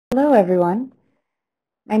Hello, everyone.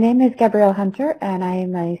 My name is Gabrielle Hunter, and I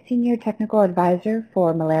am a Senior Technical Advisor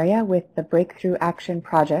for Malaria with the Breakthrough Action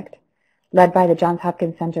Project, led by the Johns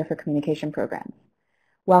Hopkins Center for Communication Programs.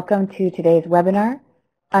 Welcome to today's webinar,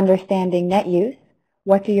 Understanding Net Use,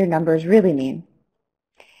 What Do Your Numbers Really Mean?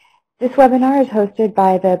 This webinar is hosted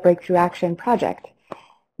by the Breakthrough Action Project.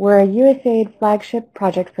 We're a USAID flagship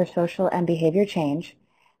project for social and behavior change.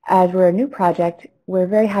 As we're a new project, we're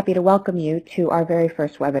very happy to welcome you to our very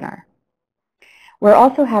first webinar. We're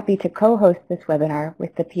also happy to co-host this webinar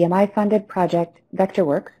with the PMI-funded project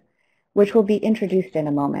VectorWorks, which will be introduced in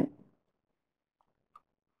a moment.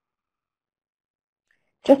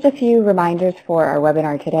 Just a few reminders for our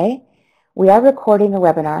webinar today. We are recording the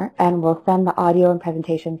webinar and will send the audio and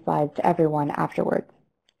presentation slides to everyone afterwards.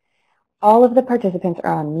 All of the participants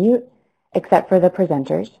are on mute except for the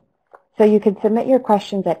presenters, so you can submit your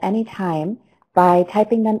questions at any time by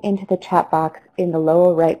typing them into the chat box in the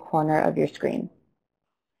lower right corner of your screen.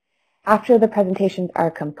 After the presentations are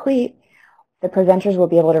complete, the presenters will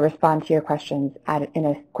be able to respond to your questions in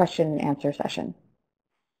a question and answer session.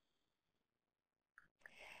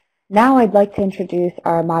 Now I'd like to introduce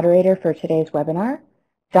our moderator for today's webinar,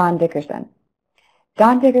 Don Dickerson.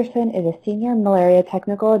 Don Dickerson is a Senior Malaria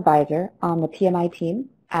Technical Advisor on the PMI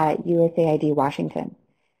team at USAID Washington.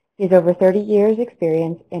 He has over 30 years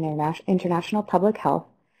experience in international public health,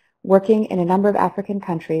 working in a number of African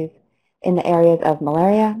countries in the areas of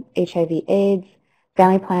malaria, HIV/AIDS,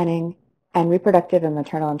 family planning, and reproductive and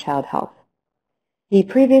maternal and child health. He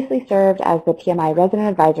previously served as the PMI Resident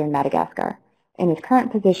Advisor in Madagascar. In his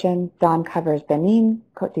current position, Don covers Benin,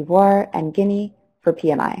 Cote d'Ivoire, and Guinea for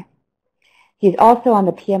PMI. He's also on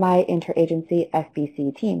the PMI Interagency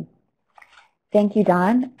SBC team. Thank you,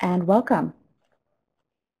 Don, and welcome.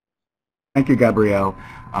 Thank you, Gabrielle.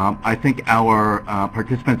 I think our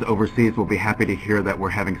participants overseas will be happy to hear that we're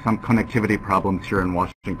having some connectivity problems here in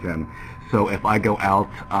Washington. So if I go out,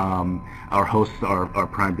 our hosts are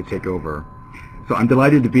primed to take over. So I'm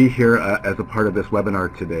delighted to be here as a part of this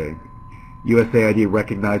webinar today. USAID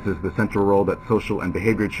recognizes the central role that social and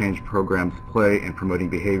behavior change programs play in promoting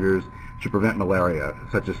behaviors to prevent malaria,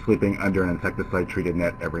 such as sleeping under an insecticide-treated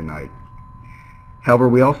net every night. However,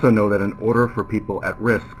 we also know that in order for people at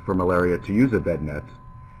risk for malaria to use a bed net,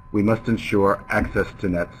 we must ensure access to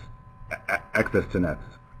nets.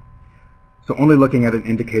 So only looking at an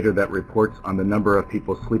indicator that reports on the number of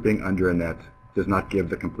people sleeping under a net does not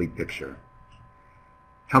give the complete picture.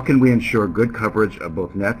 How can we ensure good coverage of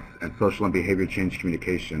both nets and social and behavior change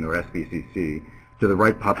communication, or SBCC, to the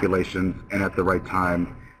right populations and at the right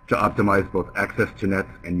time to optimize both access to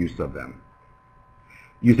nets and use of them?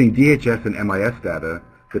 Using DHS and MIS data,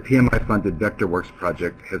 the PMI-funded VectorWorks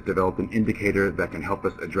project has developed an indicator that can help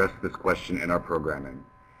us address this question in our programming.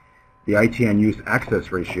 The ITN Use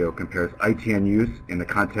access ratio compares ITN use in the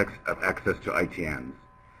context of access to ITNs.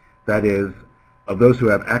 That is, of those who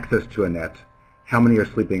have access to a net, how many are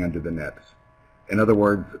sleeping under the nets? In other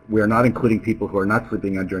words, we are not including people who are not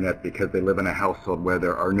sleeping under a net because they live in a household where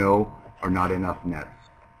there are no or not enough nets.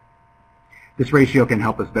 This ratio can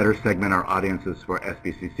help us better segment our audiences for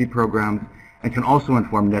SBCC programs and can also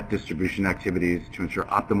inform net distribution activities to ensure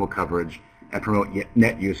optimal coverage and promote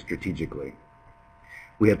net use strategically.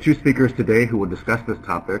 We have two speakers today who will discuss this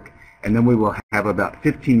topic, and then we will have about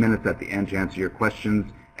 15 minutes at the end to answer your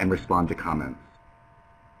questions and respond to comments.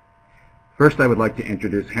 First, I would like to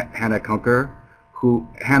introduce Hannah Kunker.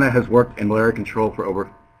 Hannah has worked in malaria control for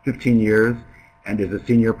over 15 years and is a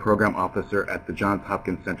Senior Program Officer at the Johns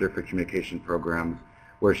Hopkins Center for Communication Programs,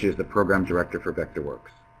 where she is the Program Director for VectorWorks.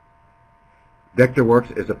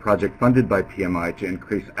 VectorWorks is a project funded by PMI to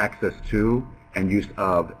increase access to and use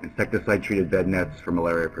of insecticide-treated bed nets for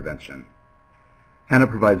malaria prevention. Hannah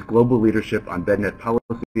provides global leadership on bed net policy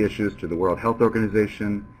issues to the World Health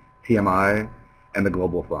Organization, PMI, and the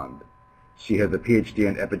Global Fund. She has a PhD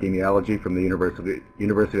in epidemiology from the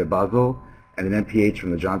University of Basel and an MPH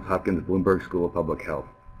from the Johns Hopkins Bloomberg School of Public Health.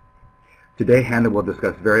 Today, Hannah will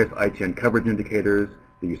discuss various ITN coverage indicators,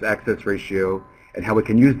 the use access ratio, and how we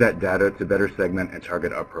can use that data to better segment and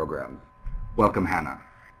target our programs. Welcome, Hannah.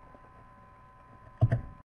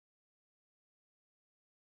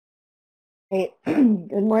 Great.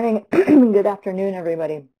 Good morning, good afternoon,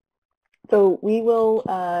 everybody. So we will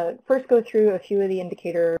first go through a few of the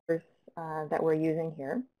indicators that we're using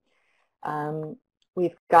here.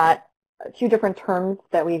 We've got a few different terms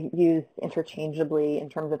that we use interchangeably in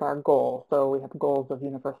terms of our goals. So we have goals of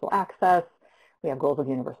universal access, we have goals of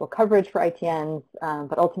universal coverage for ITNs,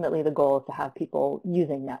 but ultimately the goal is to have people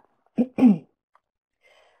using nets.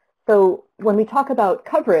 So when we talk about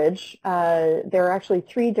coverage, there are actually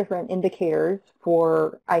 3 different indicators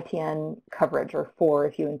for ITN coverage, or 4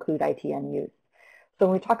 if you include ITN use. So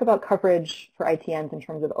when we talk about coverage for ITNs in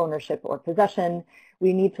terms of ownership or possession,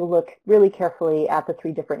 we need to look really carefully at the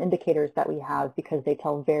 3 different indicators that we have because they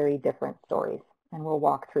tell very different stories. And we'll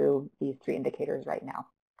walk through these 3 indicators right now.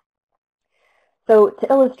 So to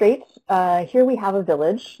illustrate, here we have a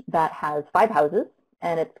village that has 5 houses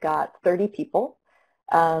and it's got 30 people.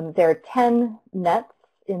 There are 10 nets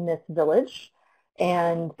in this village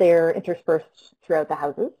and they're interspersed throughout the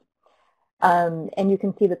houses. And you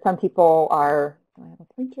can see that some people are, do I have a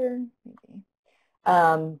pointer? Maybe.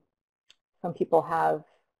 Some people have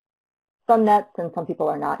some nets and some people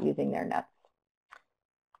are not using their nets.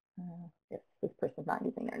 Yes, this person's not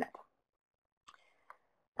using their net.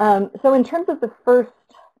 So in terms of the first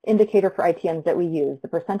indicator for ITNs that we use, the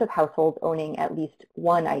percent of households owning at least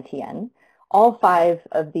 1 ITN, all 5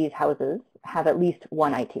 of these houses have at least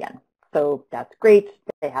 1 ITN. So that's great,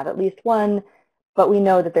 they have at least 1, but we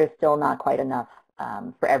know that there's still not quite enough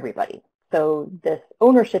for everybody. So this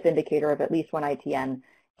ownership indicator of at least 1 ITN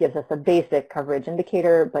gives us a basic coverage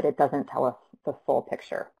indicator, but it doesn't tell us the full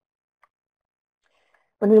picture.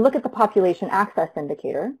 When we look at the population access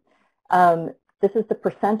indicator, this is the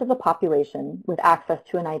percent of the population with access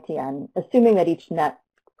to an ITN, assuming that each net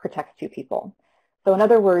protects 2 people. So in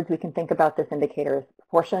other words, we can think about this indicator as a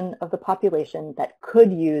portion of the population that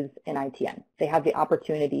could use an ITN. They have the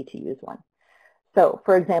opportunity to use one. So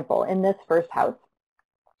for example, in this first house,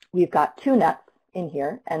 we've got 2 nets in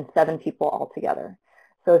here and 7 people altogether.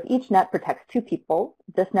 So if each net protects 2 people,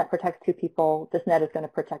 this net protects 2 people, this net is going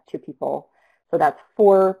to protect 2 people. So that's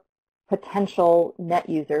 4 potential net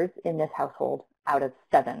users in this household out of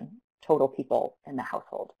 7 total people in the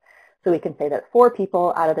household. So we can say that 4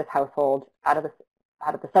 people out of this household, out of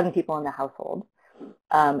the 7 people in the household,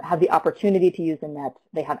 have the opportunity to use a net.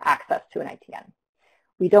 They have access to an ITN.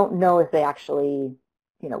 We don't know if they actually,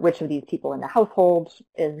 which of these people in the household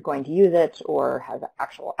is going to use it or has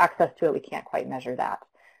actual access to it. We can't quite measure that.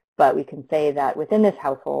 But we can say that within this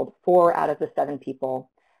household, 4 out of the 7 people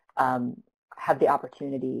have the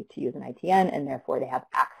opportunity to use an ITN, and therefore they have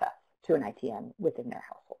access to an ITN within their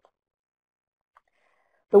household.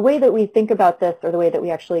 The way that we think about this, or the way that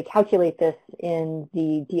we actually calculate this in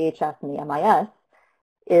the DHS and the MIS,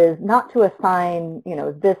 is not to assign,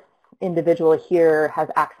 this individual here has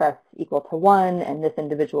access equal to 1, and this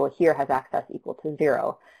individual here has access equal to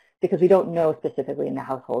 0, because we don't know specifically in the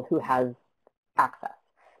household who has access.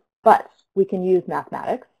 But we can use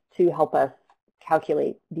mathematics to help us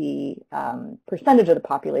calculate the percentage of the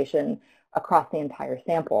population across the entire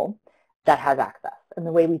sample that has access. And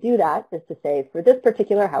the way we do that is to say, for this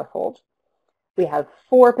particular household, we have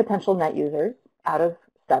 4 potential net users out of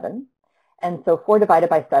 7. And so 4 divided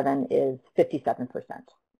by 7 is 57%.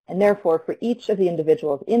 And therefore, for each of the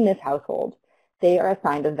individuals in this household, they are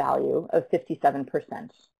assigned a value of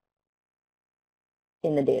 57%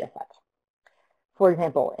 in the data set. For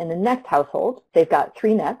example, in the next household, they've got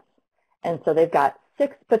 3 nets, and so they've got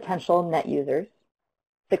 6 potential net users,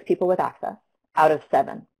 6 people with access, out of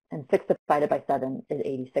 7. And 6 divided by 7 is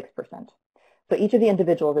 86%. So each of the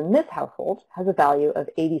individuals in this household has a value of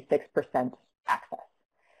 86% access.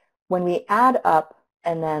 When we add up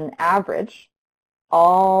and then average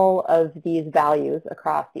all of these values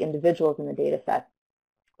across the individuals in the data set,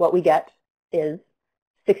 what we get is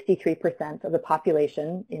 63% of the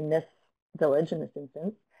population in this village, in this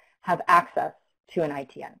instance, have access to an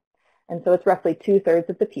ITN. And so it's roughly 2/3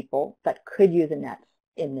 of the people that could use a net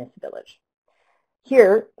in this village.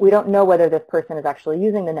 Here, we don't know whether this person is actually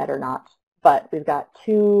using the net or not, but we've got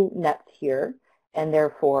 2 nets here, and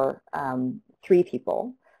therefore 3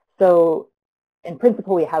 people. So in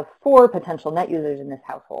principle, we have 4 potential net users in this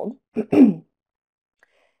household,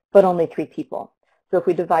 but only 3 people. So if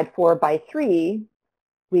we divide 4 by 3,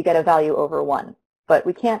 we get a value over 1. But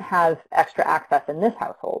we can't have extra access in this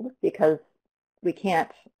household because we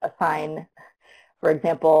can't assign, for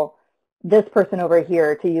example, this person over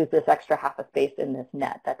here to use this extra half a space in this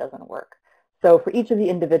net. That doesn't work. So for each of the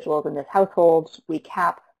individuals in this household, we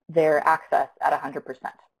cap their access at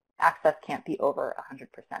 100%. Access can't be over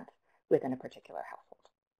 100% within a particular household.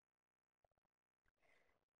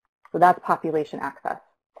 So that's population access.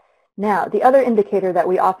 Now, the other indicator that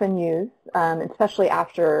we often use, especially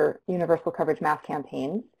after universal coverage mass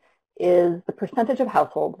campaigns, is the percentage of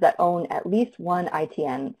households that own at least 1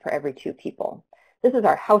 ITN for every 2 people. This is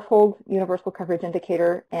our household universal coverage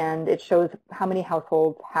indicator, and it shows how many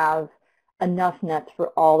households have enough nets for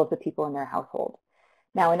all of the people in their household.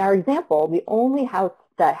 Now, in our example, the only house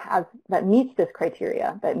that meets this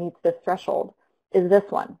criteria, that meets this threshold, is this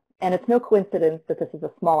one. And it's no coincidence that this is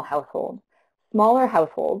a small household. Smaller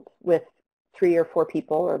households with 3 or 4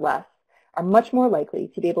 people or less are much more likely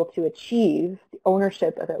to be able to achieve the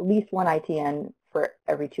ownership of at least one ITN for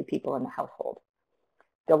every 2 people in the household.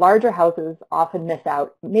 The larger houses often miss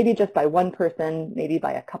out, maybe just by 1 person, maybe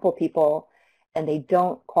by a couple people, and they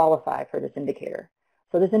don't qualify for this indicator.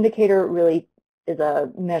 So this indicator really is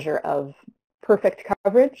a measure of perfect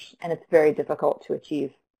coverage, and it's very difficult to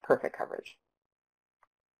achieve perfect coverage.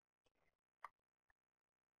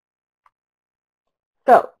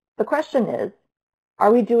 So the question is,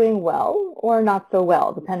 are we doing well or not so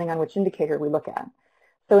well, depending on which indicator we look at?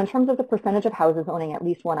 So in terms of the percentage of houses owning at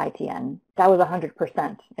least one ITN, that was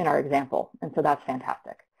 100% in our example, and so that's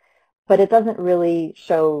fantastic. But it doesn't really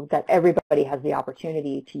show that everybody has the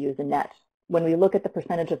opportunity to use a net. When we look at the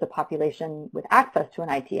percentage of the population with access to an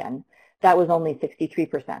ITN, that was only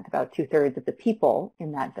 63%. About 2/3 of the people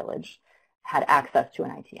in that village had access to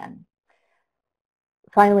an ITN.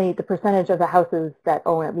 Finally, the percentage of the houses that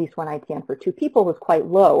own at least one ITN for 2 people was quite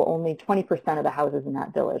low. Only 20% of the houses in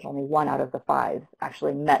that village, only 1 out of the 5,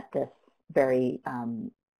 actually met this very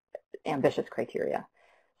ambitious criteria.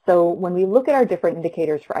 So when we look at our different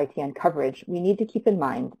indicators for ITN coverage, we need to keep in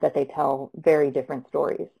mind that they tell very different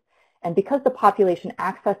stories. And because the population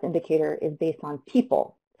access indicator is based on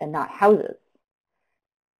people and not houses,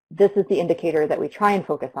 this is the indicator that we try and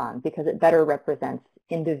focus on because it better represents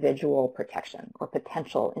individual protection or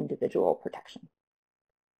potential individual protection.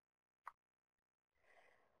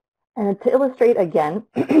 And to illustrate again,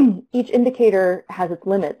 each indicator has its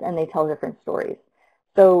limits and they tell different stories.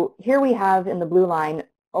 So here we have in the blue line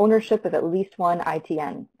ownership of at least one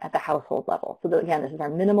ITN at the household level. So again, this is our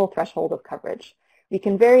minimal threshold of coverage. We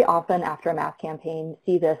can very often after a mass campaign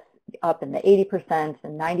see this up in the 80%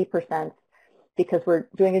 and 90% because we're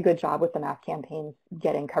doing a good job with the mass campaigns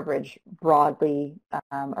getting coverage broadly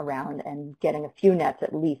around and getting a few nets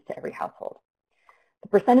at least to every household. The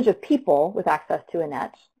percentage of people with access to a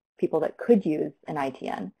net, people that could use an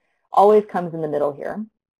ITN, always comes in the middle here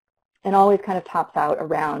and always kind of tops out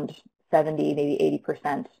around 70, maybe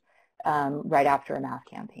 80% right after a mass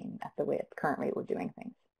campaign at the current rate we're doing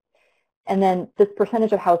things. And then this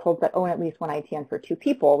percentage of households that own at least one ITN for 2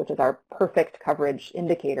 people, which is our perfect coverage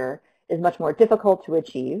indicator, is much more difficult to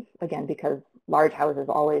achieve, again, because large houses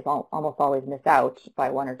almost always miss out by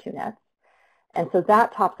 1 or 2 nets. And so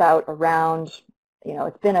that tops out around,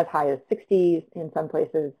 it's been as high as 60 in some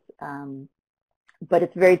places, but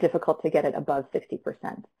it's very difficult to get it above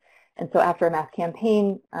 60%. And so after a mass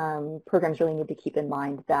campaign, programs really need to keep in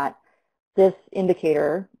mind that this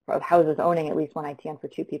indicator of houses owning at least one ITN for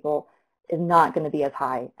 2 people is not going to be as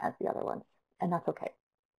high as the other ones, and that's okay.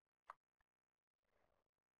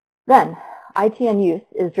 Then, ITN use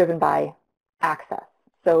is driven by access.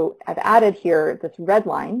 So I've added here this red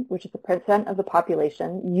line, which is the percent of the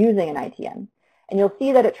population using an ITN. And you'll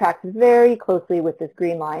see that it tracks very closely with this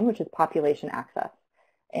green line, which is population access.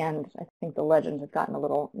 And I think the legend has gotten a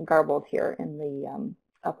little garbled here in the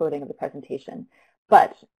uploading of the presentation.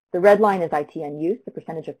 But the red line is ITN use, the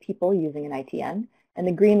percentage of people using an ITN, and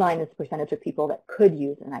the green line is the percentage of people that could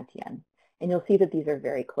use an ITN. And you'll see that these are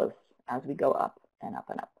very close as we go up and up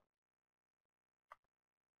and up.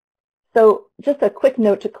 So just a quick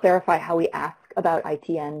note to clarify how we ask about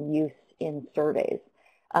ITN use in surveys.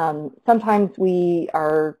 Sometimes we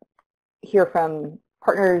hear from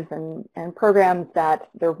partners and programs that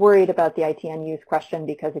they're worried about the ITN use question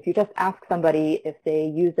because if you just ask somebody if they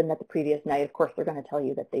used them at the previous night, of course they're going to tell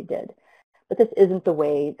you that they did. But this isn't the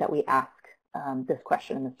way that we ask this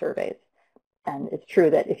question in the surveys. And it's true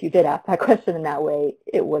that if you did ask that question in that way,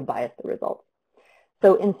 it would bias the results.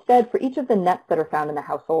 So instead, for each of the nets that are found in the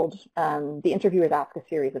household, the interviewers ask a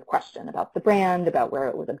series of questions about the brand, about where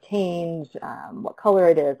it was obtained, what color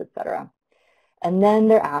it is, etc. And then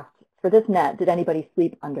they're asked, for this net, did anybody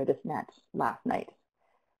sleep under this net last night?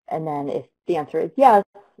 And then if the answer is yes,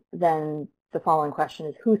 then the following question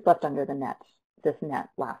is, who slept under this net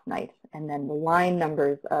last night? And then the line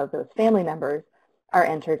numbers of those family members are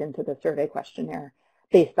entered into the survey questionnaire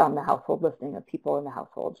based on the household listing of people in the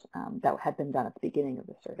household that had been done at the beginning of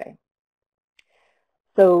the survey.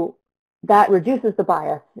 So that reduces the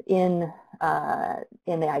bias in the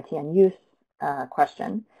ITN use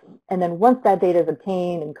question. And then once that data is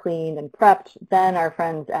obtained and cleaned and prepped, then our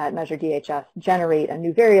friends at Measure DHS generate a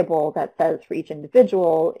new variable that says for each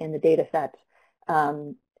individual in the data set,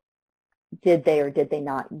 did they or did they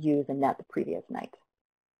not use a net the previous night.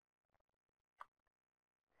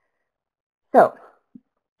 So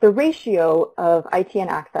the ratio of ITN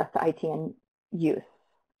access to ITN use,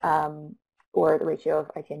 or the ratio of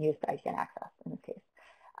ITN use to ITN access in this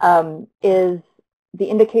case, is the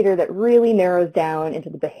indicator that really narrows down into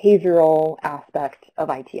the behavioral aspect of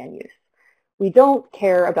ITN use. We don't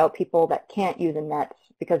care about people that can't use a net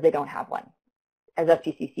because they don't have one. As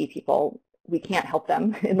FGCC people, we can't help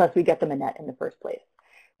them unless we get them a net in the first place.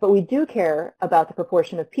 But we do care about the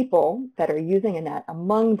proportion of people that are using a net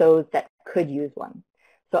among those that could use one.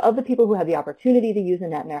 So of the people who have the opportunity to use a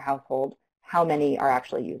net in their household, how many are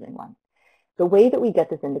actually using one? The way that we get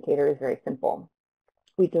this indicator is very simple.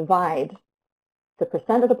 We divide the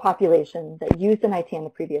percent of the population that used an ITN the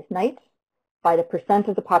previous night by the percent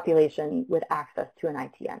of the population with access to an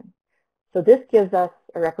ITN. So this gives us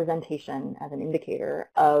a representation as an indicator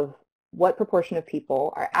of what proportion of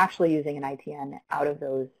people are actually using an ITN out of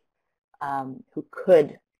those who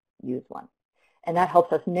could use one. And that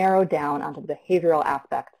helps us narrow down onto the behavioral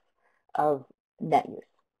aspects of net use.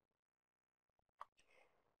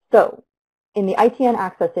 So in the ITN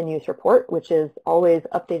Access and Use report, which is always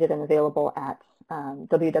updated and available at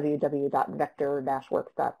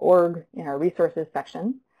www.vector-works.org in our resources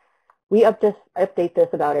section, we update this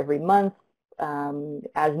about every month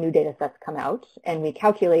as new data sets come out, and we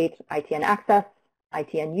calculate ITN access,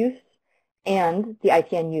 ITN use, and the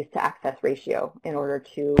ITN use to access ratio in order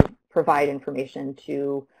to provide information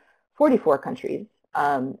to 44 countries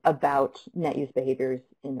about net use behaviors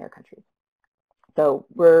in their countries. So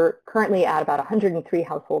we're currently at about 103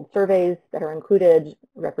 household surveys that are included,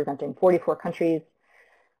 representing 44 countries.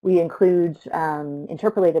 We include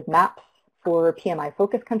interpolated maps for PMI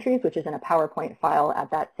focus countries, which is in a PowerPoint file at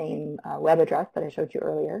that same web address that I showed you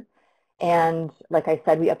earlier. And like I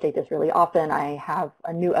said, we update this really often. I have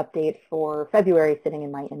a new update for February sitting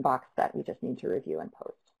in my inbox that we just need to review and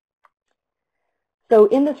post. So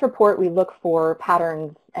in this report, we look for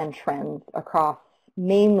patterns and trends across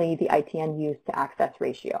mainly the ITN use to access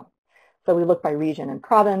ratio. So we look by region and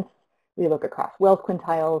province, we look across wealth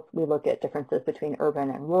quintiles, we look at differences between urban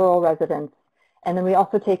and rural residents, and then we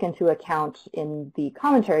also take into account in the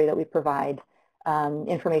commentary that we provide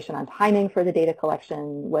information on timing for the data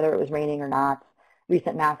collection, whether it was raining or not,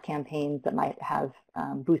 recent mass campaigns that might have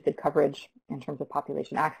boosted coverage in terms of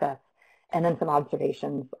population access, and then some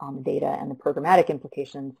observations on the data and the programmatic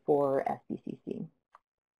implications for SBCC.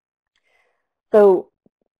 So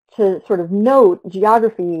to sort of note,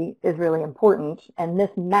 geography is really important, and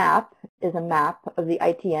this map is a map of the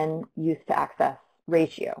ITN use to access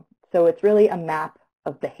ratio. So it's really a map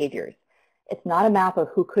of behaviors. It's not a map of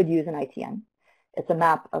who could use an ITN. It's a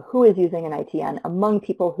map of who is using an ITN among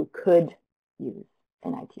people who could use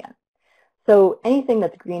an ITN. So anything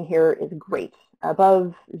that's green here is great.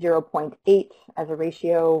 Above 0.8 as a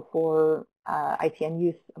ratio for ITN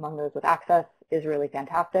use among those with access is really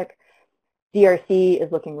fantastic. DRC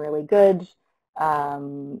is looking really good.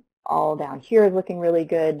 All down here is looking really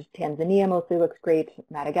good. Tanzania mostly looks great.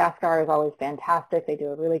 Madagascar is always fantastic. They do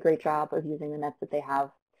a really great job of using the nets that they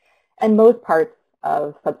have. And most parts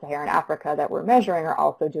of sub-Saharan Africa that we're measuring are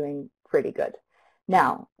also doing pretty good.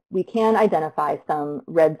 Now, we can identify some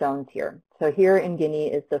red zones here. So here in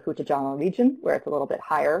Guinea is the Fouta-Djallon region, where it's a little bit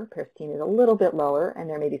higher. Perstine is a little bit lower, and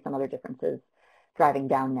there may be some other differences driving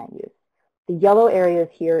down net use. The yellow areas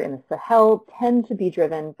here in the Sahel tend to be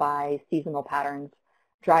driven by seasonal patterns,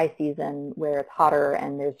 dry season where it's hotter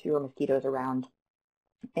and there's fewer mosquitoes around,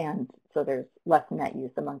 and so there's less net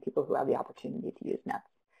use among people who have the opportunity to use nets.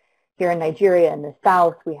 Here in Nigeria in the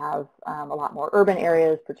south, we have a lot more urban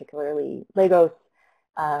areas, particularly Lagos,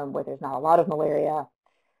 where there's not a lot of malaria,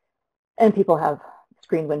 and people have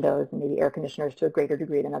screen windows and maybe air conditioners to a greater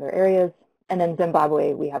degree than other areas. And then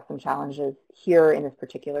Zimbabwe, we have some challenges here in this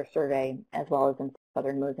particular survey, as well as in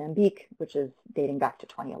southern Mozambique, which is dating back to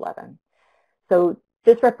 2011. So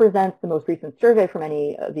this represents the most recent survey from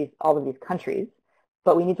all of these countries,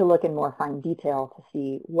 but we need to look in more fine detail to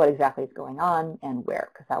see what exactly is going on and where,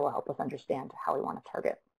 because that will help us understand how we want to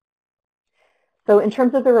target. So in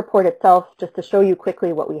terms of the report itself, just to show you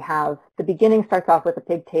quickly what we have, the beginning starts off with a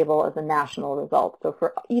big table of the national results. So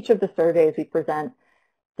for each of the surveys, we present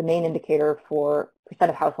the main indicator for percent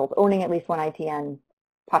of households owning at least one ITN,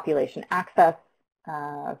 population access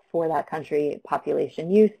for that country, population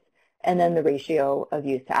use, and then the ratio of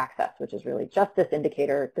use to access, which is really just this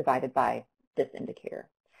indicator divided by this indicator.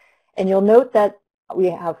 And you'll note that we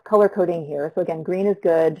have color coding here. So again, green is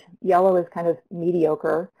good, yellow is kind of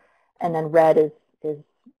mediocre, and then red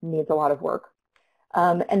needs a lot of work.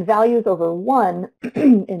 And values over 1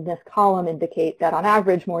 in this column indicate that on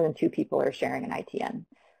average more than 2 people are sharing an ITN.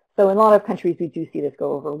 So in a lot of countries we do see this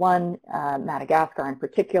go over 1, Madagascar in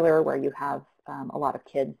particular, where you have a lot of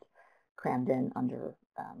kids crammed in under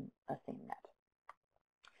a same net.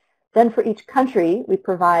 Then for each country, we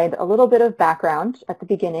provide a little bit of background at the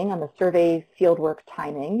beginning on the survey fieldwork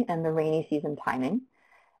timing and the rainy season timing.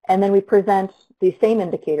 And then we present the same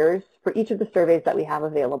indicators for each of the surveys that we have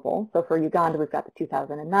available. So for Uganda, we've got the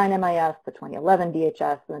 2009 MIS, the 2011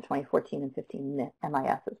 DHS, and the 2014 and 15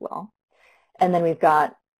 MIS as well. And then we've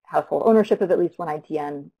got household ownership of at least one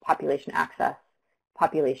ITN, population access,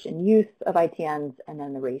 population use of ITNs, and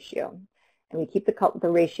then the ratio. And we keep the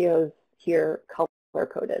ratios here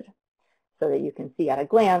color-coded so that you can see at a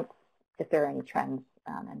glance if there are any trends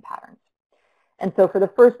and patterns. And so for the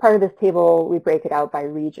first part of this table, we break it out by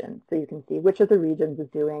region. So you can see which of the regions is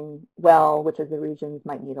doing well, which of the regions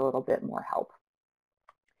might need a little bit more help.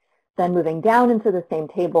 Then moving down into the same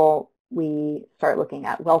table, we start looking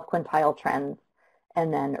at wealth quintile trends,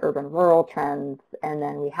 and then urban-rural trends, and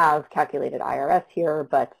then we have calculated IRS here,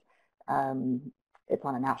 but it's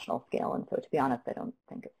on a national scale, and so to be honest, I don't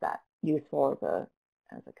think it's that useful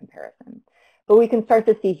as a comparison. But we can start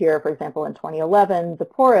to see here, for example, in 2011, the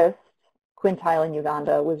poorest quintile in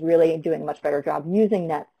Uganda was really doing a much better job using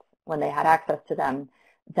nets when they had access to them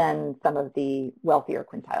than some of the wealthier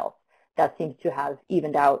quintiles. That seems to have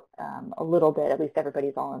evened out a little bit, at least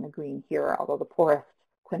everybody's all in the green here, although the poorest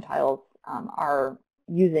quintiles are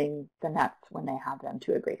using the nets when they have them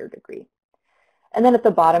to a greater degree. And then at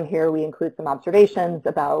the bottom here, we include some observations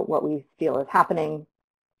about what we feel is happening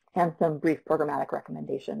and some brief programmatic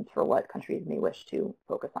recommendations for what countries may wish to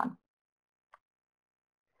focus on.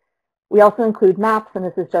 We also include maps, and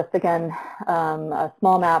this is just, again, a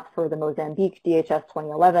small map for the Mozambique DHS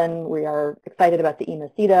 2011. We are excited about the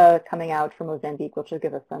EMACIDA coming out from Mozambique, which will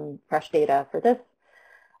give us some fresh data for this.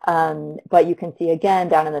 But you can see, again,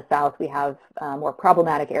 down in the south, we have more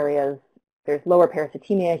problematic areas. There's lower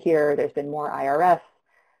parasitemia here. There's been more IRS,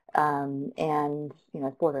 and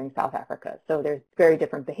it's bordering South Africa. So there's very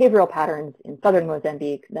different behavioral patterns in southern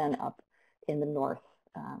Mozambique than up in the north,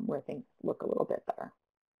 where things look a little bit better.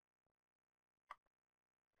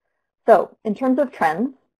 So in terms of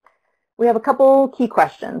trends, we have a couple key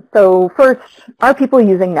questions. So first, are people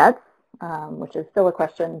using nets, which is still a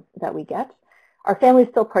question that we get? Are families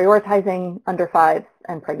still prioritizing under 5s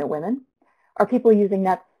and pregnant women? Are people using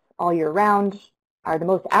nets all year round? Are the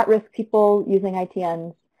most at-risk people using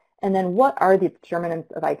ITNs? And then what are the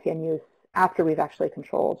determinants of ITN use after we've actually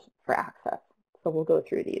controlled for access? So we'll go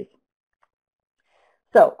through these.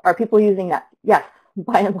 So are people using nets? Yes,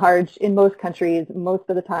 by and large, in most countries, most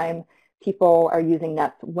of the time, people are using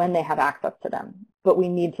nets when they have access to them. But we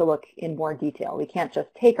need to look in more detail. We can't just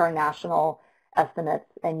take our national estimates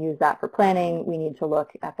and use that for planning. We need to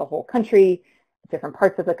look at the whole country, different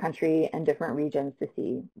parts of the country, and different regions to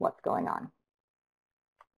see what's going on.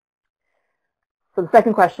 So the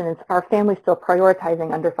second question is, are families still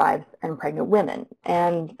prioritizing under 5s and pregnant women?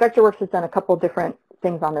 And VectorWorks has done a couple different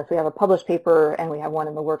things on this. We have a published paper and we have one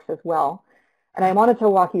in the works as well. And I wanted to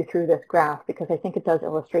walk you through this graph because I think it does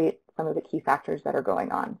illustrate some of the key factors that are going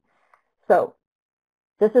on. So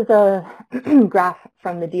this is a graph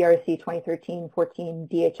from the DRC 2013-14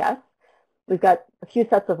 DHS. We've got a few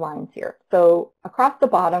sets of lines here. So across the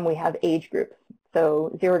bottom, we have age groups.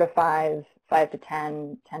 So 0 to 5, 5 to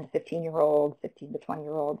 10, 10 to 15-year-olds, 15 to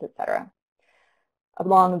 20-year-olds, et cetera.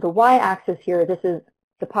 Along the y-axis here, this is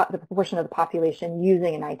the proportion of the population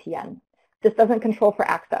using an ITN. This doesn't control for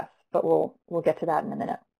access, but we'll get to that in a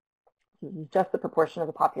minute. This is just the proportion of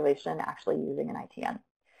the population actually using an ITN.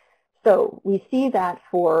 So we see that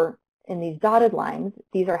in these dotted lines,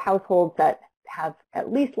 these are households that have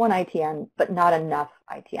at least one ITN, but not enough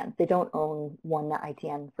ITNs. They don't own one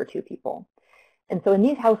ITN for 2 people. And so in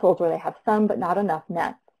these households where they have some but not enough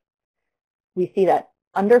nets, we see that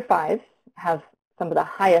under 5s have some of the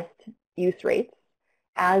highest use rates,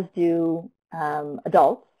 as do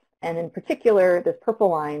adults. And in particular, this purple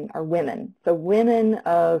line are women. So women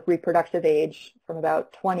of reproductive age from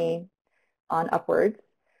about 20 on upwards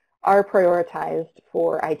are prioritized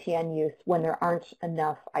for ITN use when there aren't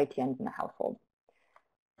enough ITNs in the household.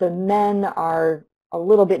 The men are a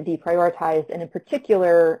little bit deprioritized, and in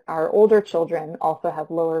particular, our older children also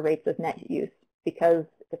have lower rates of net use because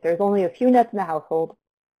if there's only a few nets in the household,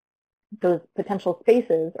 those potential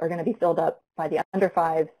spaces are going to be filled up by the under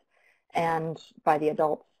 5s and by the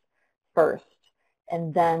adults first,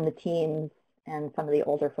 and then the teens and some of the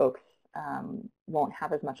older folks won't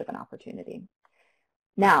have as much of an opportunity.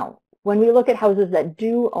 Now, when we look at houses that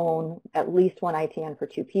do own at least one ITN for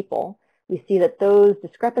 2 people, we see that those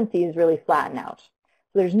discrepancies really flatten out.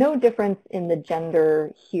 So there's no difference in the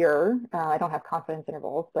gender here. I don't have confidence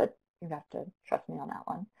intervals, but you have to trust me on that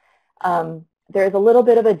one. There's a little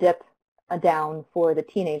bit of a dip down for the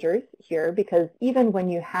teenagers here because even when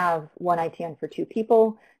you have one ITN for 2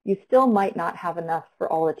 people, you still might not have enough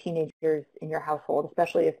for all the teenagers in your household,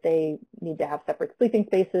 especially if they need to have separate sleeping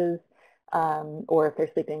spaces or if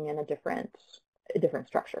they're sleeping in a different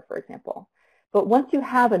structure, for example. But once you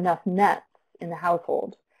have enough nets in the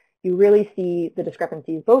household, you really see the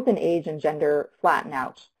discrepancies both in age and gender flatten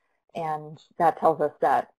out. And that tells us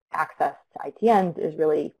that access to ITNs is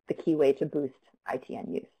really the key way to boost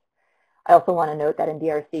ITN use. I also want to note that in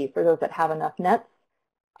DRC, for those that have enough nets,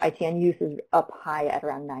 ITN use is up high at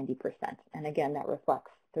around 90%. And again, that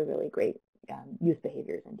reflects the really great use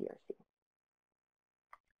behaviors in DRC.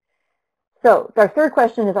 So our third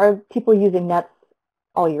question is, are people using nets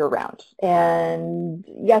all year round? And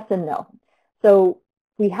yes and no. So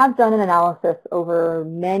we have done an analysis over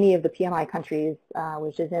many of the PMI countries,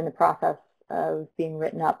 which is in the process of being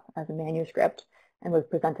written up as a manuscript and was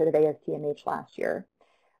presented at ASTMH last year.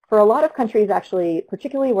 For a lot of countries, actually,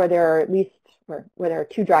 particularly where there are where there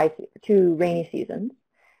are two rainy seasons,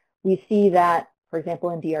 we see that, for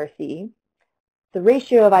example, in DRC, the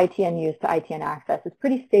ratio of ITN use to ITN access is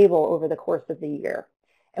pretty stable over the course of the year.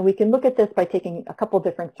 And we can look at this by taking a couple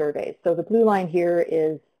different surveys. So the blue line here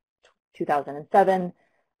is 2007,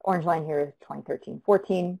 orange line here is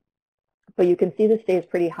 2013-14. But you can see this stays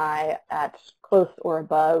pretty high at close or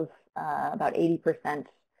above about 80%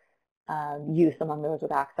 use among those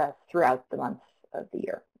with access throughout the months of the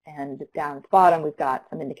year. And down at the bottom, we've got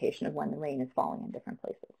some indication of when the rain is falling in different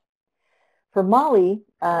places. For Mali,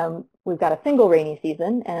 we've got a single rainy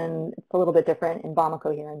season, and it's a little bit different in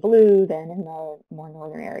Bamako here in blue than in the more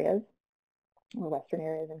northern areas or western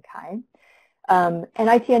areas in Kai. And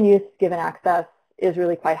ITN use given access is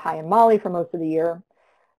really quite high in Mali for most of the year.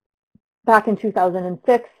 Back in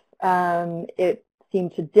 2006, it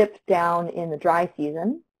seemed to dip down in the dry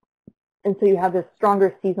season. And so you have this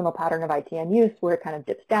stronger seasonal pattern of ITN use where it kind of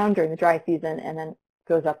dips down during the dry season and then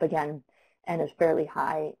goes up again and is fairly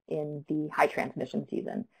high in the high transmission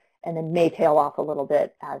season, and then may tail off a little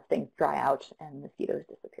bit as things dry out and mosquitoes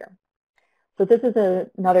disappear. So this is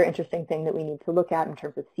another interesting thing that we need to look at in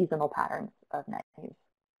terms of seasonal patterns of net use.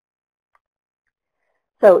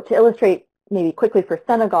 So to illustrate maybe quickly for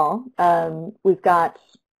Senegal, we've got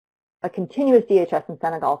a continuous DHS in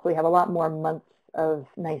Senegal, so we have a lot more months of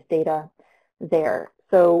nice data there.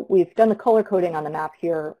 So we've done the color coding on the map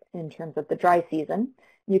here in terms of the dry season.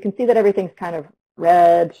 You can see that everything's kind of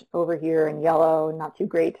red over here and yellow, not too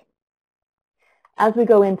great. As we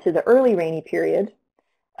go into the early rainy period,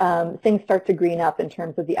 things start to green up in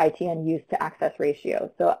terms of the ITN use to access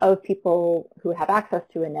ratio. So of people who have access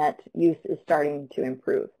to a net, use is starting to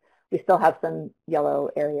improve. We still have some yellow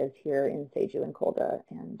areas here in Seju and Kolda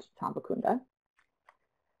and Tambacounda.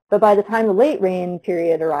 But by the time the late rain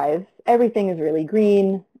period arrives, everything is really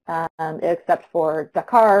green, except for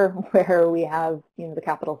Dakar, where we have, the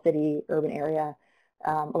capital city, urban area,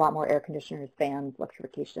 a lot more air conditioners, fans,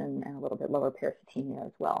 electrification, and a little bit lower parasitemia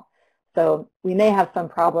as well. So we may have some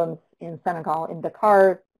problems in Senegal. In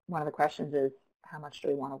Dakar, one of the questions is, how much do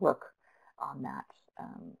we want to work on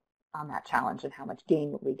that challenge, and how much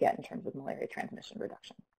gain will we get in terms of malaria transmission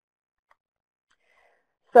reduction?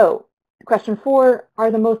 So question 4,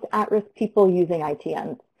 are the most at-risk people using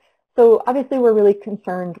ITNs? So obviously we're really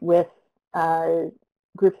concerned with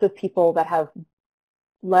groups of people that have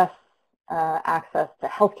less access to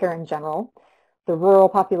healthcare in general, the rural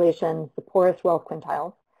populations, the poorest wealth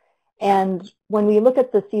quintiles. And when we look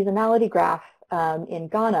at the seasonality graph in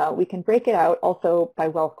Ghana, we can break it out also by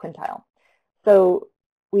wealth quintile. So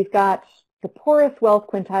we've got the poorest wealth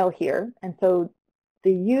quintile here, and so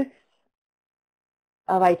the use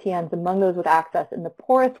of ITNs among those with access in the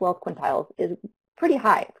poorest wealth quintiles is pretty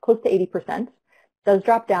high. It's close to 80%. It does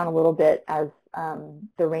drop down a little bit as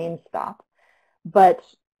the rains stop. But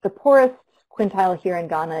the poorest quintile here in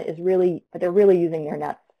Ghana is they're really using their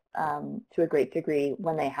nets to a great degree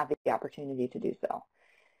when they have the opportunity to do so.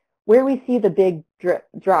 Where we see the big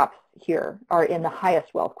drops here are in the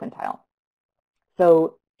highest wealth quintile.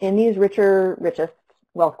 So in these richest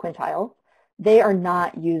wealth quintiles, they are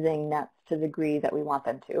not using nets to the degree that we want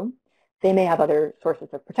them to. They may have other sources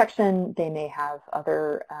of protection. They may have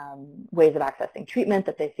other ways of accessing treatment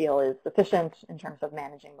that they feel is sufficient in terms of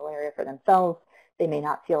managing malaria for themselves. They may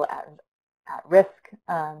not feel at risk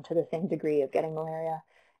to the same degree of getting malaria.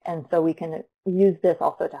 And so we can use this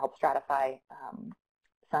also to help stratify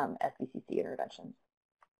some SBCC interventions.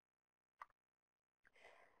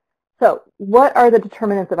 So what are the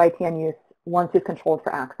determinants of ITN use once we've controlled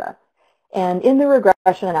for access? And in the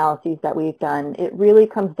regression analyses that we've done, it really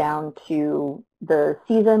comes down to the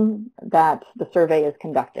season that the survey is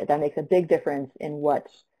conducted. That makes a big difference in what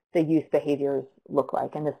the use behaviors look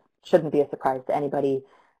like. And this shouldn't be a surprise to anybody.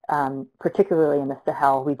 Particularly in the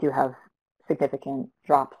Sahel, we do have significant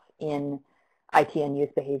drops in ITN use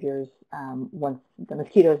behaviors once the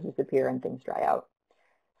mosquitoes disappear and things dry out.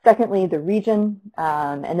 Secondly, the region,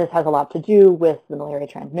 and this has a lot to do with the malaria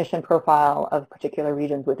transmission profile of particular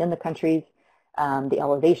regions within the countries, the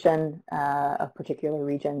elevation of particular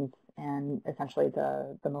regions, and essentially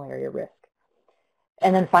the malaria risk.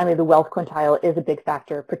 And then finally, the wealth quintile is a big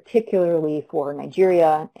factor, particularly for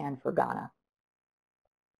Nigeria and for Ghana.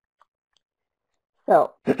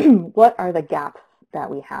 So what are the gaps that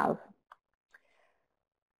we have?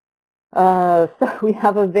 So we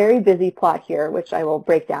have a very busy plot here, which I will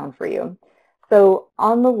break down for you. So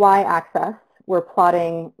on the y-axis, we're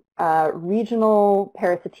plotting regional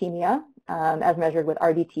parasitemia as measured with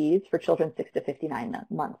RDTs for children 6 to 59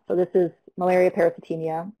 months. So this is malaria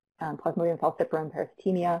parasitemia, Plasmodium falciparum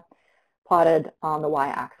parasitemia, plotted on the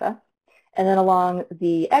y-axis. And then along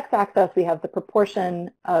the x-axis, we have the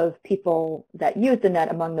proportion of people that use the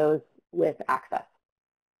net among those with access.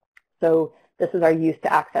 So this is our use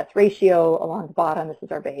to access ratio. Along the bottom, this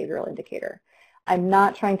is our behavioral indicator. I'm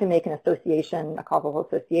not trying to make an association, a causal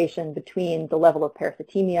association between the level of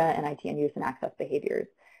parasitemia and ITN use and access behaviors,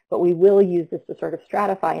 but we will use this to sort of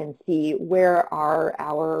stratify and see where are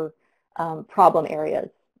our problem areas.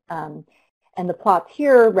 And the plots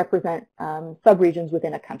here represent subregions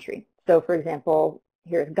within a country. So for example,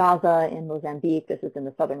 here's Gaza in Mozambique. This is in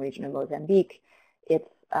the southern region of Mozambique. It's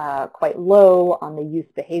quite low on the use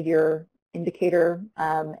behavior indicator,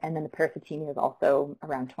 and then the parasitemia is also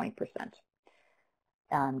around 20%,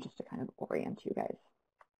 just to kind of orient you guys.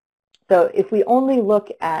 So if we only look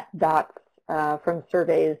at dots from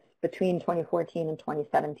surveys between 2014 and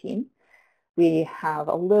 2017, we have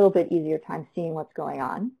a little bit easier time seeing what's going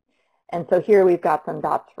on. And so here we've got some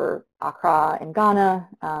dots for Accra in Ghana,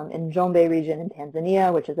 in Njombe region in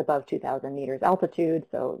Tanzania, which is above 2,000 meters altitude,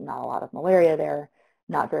 so not a lot of malaria there,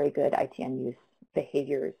 not very good ITN use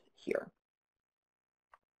behaviors here.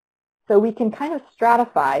 So we can kind of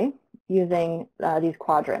stratify using these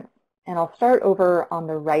quadrants. And I'll start over on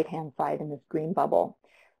the right-hand side in this green bubble.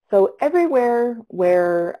 So everywhere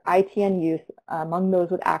where ITN use among those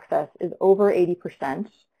with access is over 80%,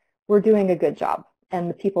 we're doing a good job, and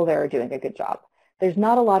the people there are doing a good job. There's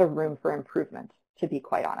not a lot of room for improvement, to be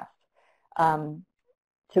quite honest.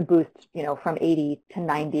 To boost, from 80 to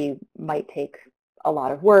 90 might take a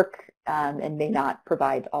lot of work and may not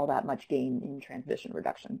provide all that much gain in transmission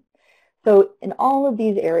reduction. So in all of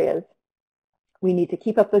these areas, we need to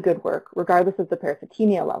keep up the good work, regardless of the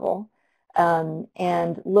parasitemia level,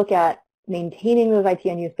 and look at maintaining those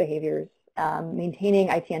ITN use behaviors, maintaining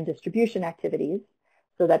ITN distribution activities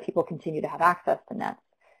so that people continue to have access to nets,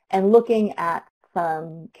 and looking at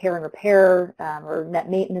some care and repair or net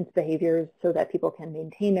maintenance behaviors so that people can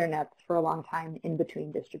maintain their nets for a long time in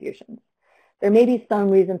between distributions. There may be some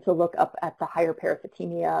reason to look up at the higher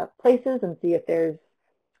parasitemia places and see if there's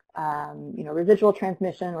residual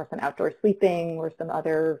transmission or some outdoor sleeping or some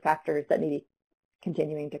other factors that may be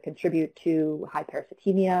continuing to contribute to high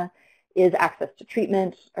parasitemia. Is access to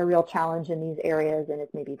treatment a real challenge in these areas, and is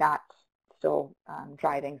maybe that still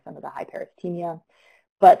driving some of the high parasitemia?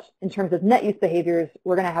 But in terms of net use behaviors,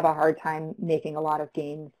 we're going to have a hard time making a lot of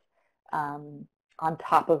gains on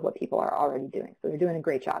top of what people are already doing. So they're doing a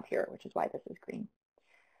great job here, which is why this is green.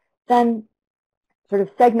 Then sort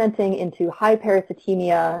of segmenting into high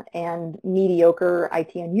parasitemia and mediocre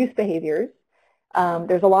ITN use behaviors,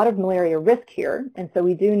 there's a lot of malaria risk here, and so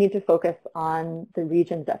we do need to focus on the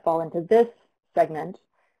regions that fall into this segment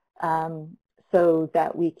so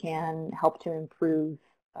that we can help to improve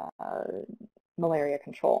malaria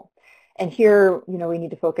control. And here, we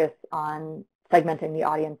need to focus on segmenting the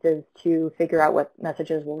audiences to figure out what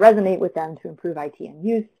messages will resonate with them to improve ITN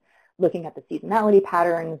use, looking at the seasonality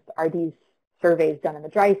patterns. Are these surveys done in the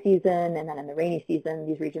dry season, and then in the rainy season,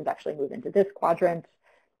 these regions actually move into this quadrant?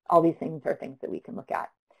 All these things are things that we can look at,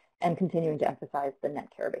 and continuing to emphasize the net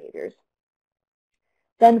care behaviors.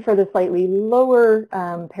 Then for the slightly lower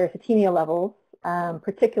parasitemia levels,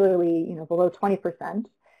 particularly below 20%,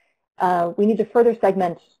 we need to further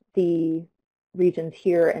segment the regions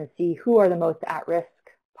here and see who are the most at-risk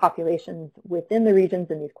populations within the regions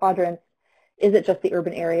in these quadrants. Is it just the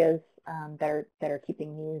urban areas that are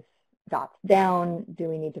keeping these dots down? Do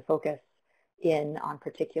we need to focus in on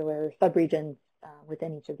particular subregions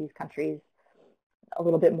within each of these countries? A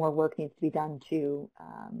little bit more work needs to be done to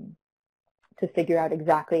figure out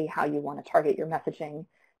exactly how you want to target your messaging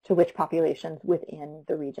to which populations within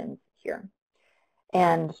the regions here.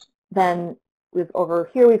 And then over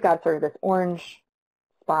here, we've got sort of this orange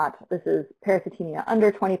spot. This is parasitemia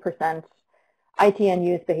under 20%. ITN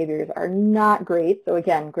use behaviors are not great. So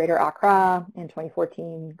again, Greater Accra in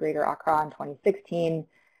 2014, Greater Accra in 2016.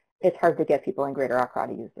 It's hard to get people in Greater Accra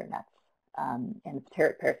to use their nets. And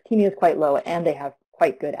parasitemia is quite low, and they have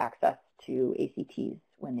quite good access to ACTs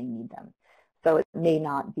when they need them. So it may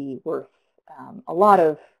not be worth a lot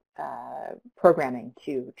of programming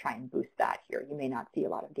to try and boost that here. You may not see a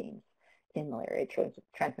lot of gains in malaria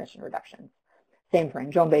transmission reductions. Same for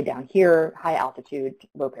Njombe down here, high altitude,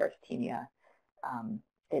 low parasitemia.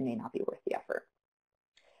 It may not be worth the effort.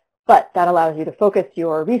 But that allows you to focus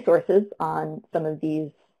your resources on some of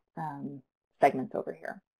these segments over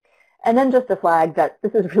here. And then just to flag that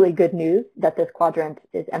this is really good news that this quadrant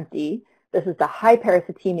is empty. This is the high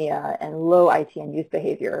parasitemia and low ITN use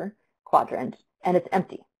behavior quadrant, and it's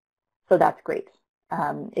empty. So that's great.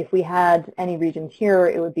 If we had any regions here,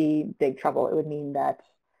 it would be big trouble. It would mean that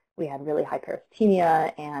we had really high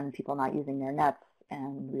parasitemia and people not using their nets,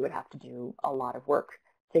 and we would have to do a lot of work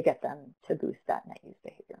to get them to boost that net use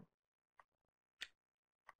behavior.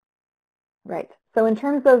 Right. So in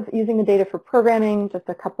terms of using the data for programming, just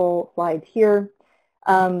a couple slides here.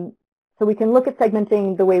 So we can look at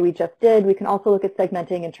segmenting the way we just did. We can also look at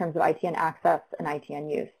segmenting in terms of ITN access and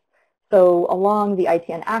ITN use. So along the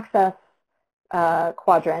ITN access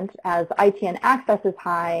quadrant, as ITN access is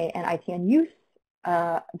high and ITN use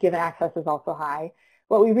given access is also high,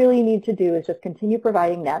 what we really need to do is just continue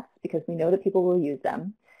providing nets because we know that people will use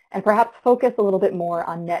them, and perhaps focus a little bit more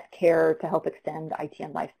on net care to help extend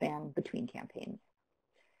ITN lifespan between campaigns.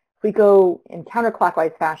 If we go in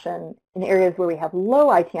counterclockwise fashion, in areas where we have low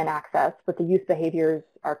ITN access, but the use behaviors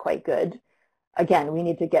are quite good, again, we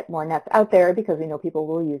need to get more nets out there because we know people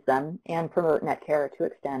will use them and promote net care to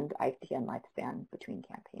extend ITN lifespan between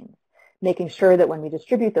campaigns, making sure that when we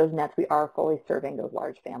distribute those nets, we are fully serving those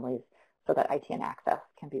large families so that ITN access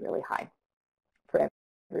can be really high for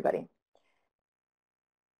everybody.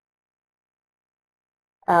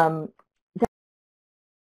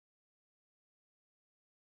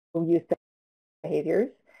 Use behaviors.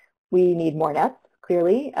 We need more nets,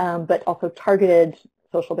 clearly, but also targeted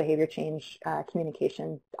social behavior change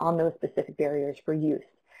communications on those specific barriers for use.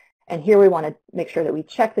 And here we want to make sure that we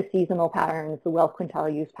check the seasonal patterns, the wealth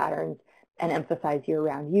quintile use patterns, and emphasize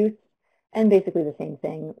year-round use. And basically the same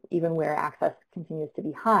thing, even where access continues to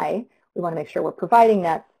be high, we want to make sure we're providing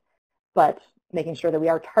nets, but making sure that we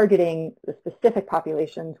are targeting the specific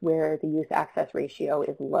populations where the use access ratio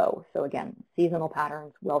is low. So again, seasonal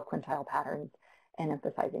patterns, wealth quintile patterns, and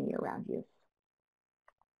emphasizing year-round use.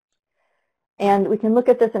 And we can look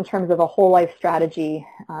at this in terms of a whole life strategy,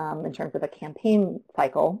 in terms of a campaign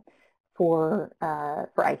cycle for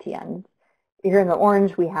ITNs. Here in the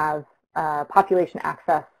orange, we have population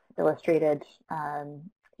access illustrated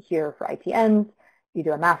here for ITNs. You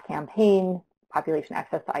do a mass campaign, population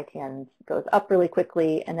access to ITNs goes up really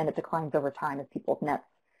quickly, and then it declines over time as people's nets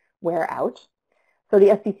wear out. So the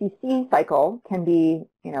SBCC cycle can be,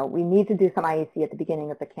 we need to do some IEC at the beginning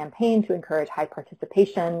of the campaign to encourage high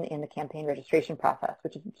participation in the campaign registration process,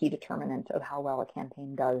 which is the key determinant of how well a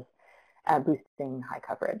campaign does at boosting high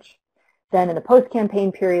coverage. Then in the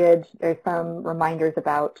post-campaign period, there's some reminders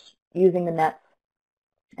about using the nets.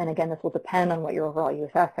 And again, this will depend on what your overall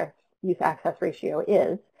use access ratio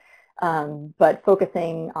is. But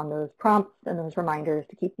focusing on those prompts and those reminders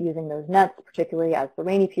to keep using those nets, particularly as the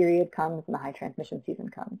rainy period comes and the high transmission season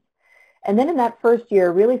comes. And then in that first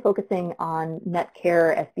year, really focusing on net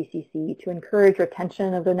care SBCC to encourage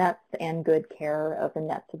retention of the nets and good care of the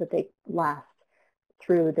nets so that they last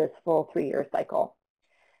through this full 3-year cycle.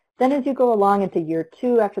 Then as you go along into year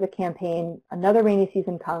 2 after the campaign, another rainy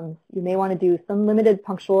season comes. You may want to do some limited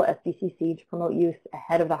punctual SBCC to promote use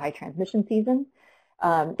ahead of the high transmission season.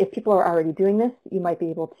 If people are already doing this, you might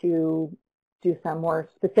be able to do some more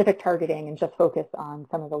specific targeting and just focus on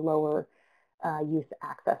some of the lower use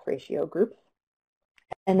access ratio groups.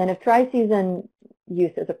 And then if dry season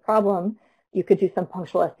use is a problem, you could do some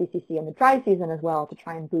punctual SBCC in the dry season as well to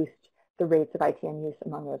try and boost the rates of ITN use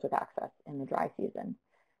among those with access in the dry season.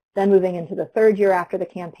 Then moving into the 3rd year after the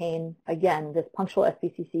campaign, again, this punctual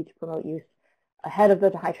SBCC to promote use ahead of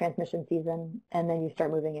the high transmission season, and then you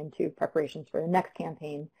start moving into preparations for the next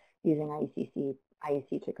campaign using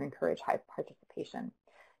IEC to encourage high participation.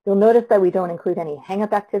 You'll notice that we don't include any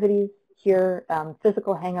hang-up activities here.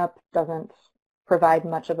 Physical hang-up doesn't provide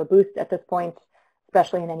much of a boost at this point,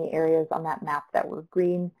 especially in any areas on that map that were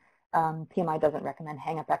green. PMI doesn't recommend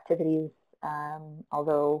hang-up activities,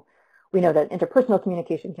 although we know that interpersonal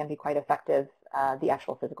communication can be quite effective. The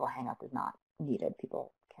actual physical hang-up is not needed.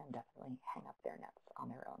 People can definitely hang up their nets on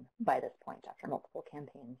their own by this point after multiple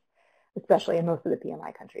campaigns, especially in most of the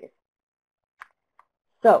PMI countries.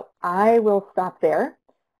 So I will stop there,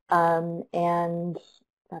 and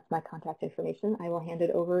that's my contact information. I will hand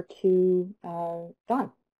it over to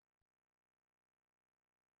Don.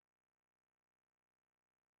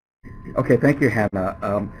 Okay, thank you,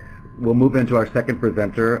 Hannah. We'll move into our second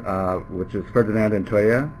presenter, which is Ferdinand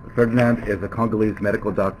Ntoya. Ferdinand is a Congolese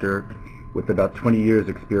medical doctor with about 20 years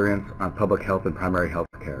experience on public health and primary health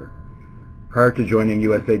care. Prior to joining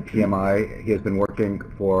USAID PMI, he has been working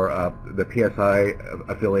for the PSI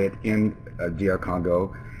affiliate in DR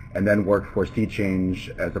Congo and then worked for Sea Change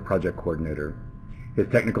as a project coordinator. His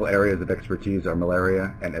technical areas of expertise are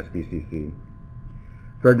malaria and SBCC.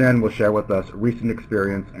 Ferdinand will share with us recent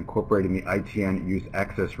experience incorporating the ITN Use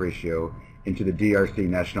access ratio into the DRC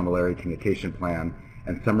National Malaria Communication Plan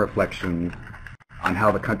and some reflections on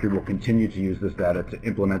how the country will continue to use this data to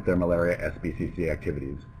implement their malaria SBCC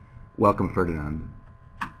activities. Welcome, Ferdinand.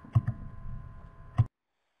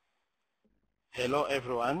 Hello,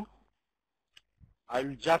 everyone.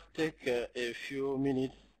 I'll just take a few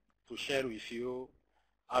minutes to share with you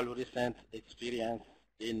our recent experience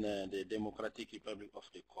in the Democratic Republic of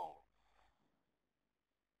the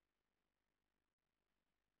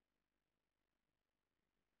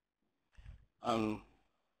Congo.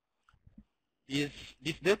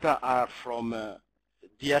 These data are from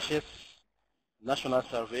DHS national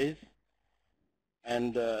surveys,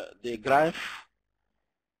 and the graph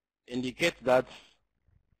indicates that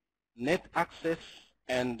net access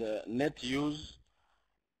and net use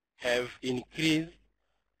have increased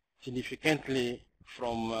significantly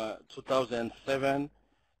from 2007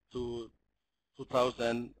 to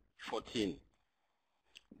 2014.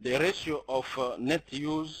 The ratio of net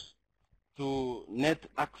use to net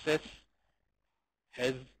access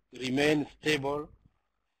has remained stable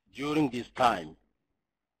during this time,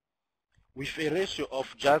 with a ratio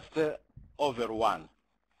of just over 1.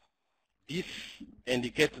 This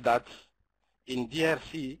indicates that in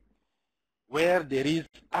DRC, where there is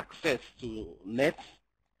access to nets,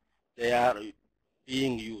 they are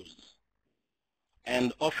being used.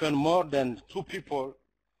 And often more than 2 people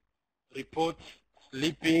report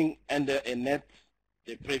sleeping under a net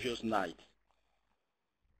the previous night.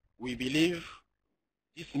 We believe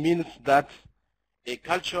this means that a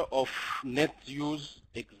culture of net use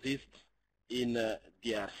exists in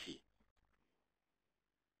DRC.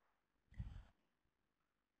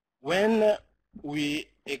 When we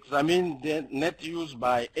examine the net use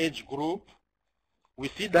by age group, we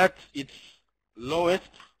see that it's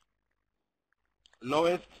lowest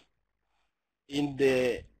in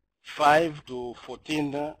the 5 to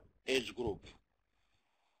 14 age group.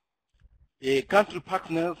 The country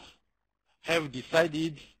partners have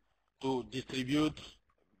decided to distribute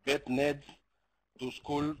bed nets to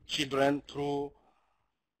school children through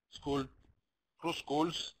schools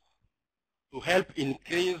to help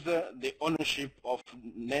increase the ownership of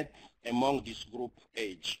nets among this group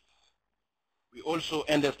age. We also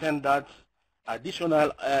understand that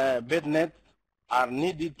additional bed nets are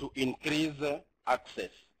needed to increase access.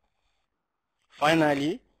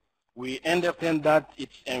 Finally, we understand that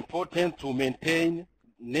it's important to maintain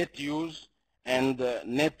net use and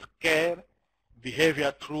net care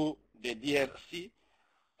behavior through the DRC,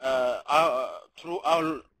 through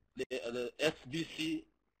our SBC,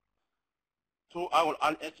 through our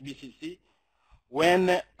SBCC,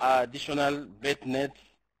 when additional bed nets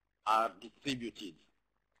are distributed.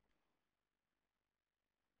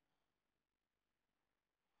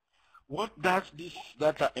 What does this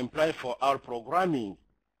data imply for our programming?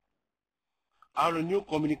 Our new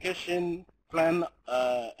communication plan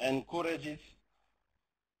encourages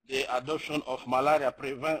the adoption of malaria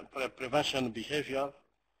prevention behavior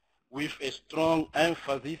with a strong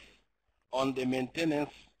emphasis on the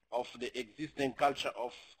maintenance of the existing culture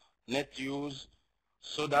of net use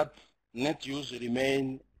so that net use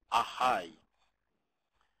remain high.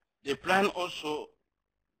 The plan also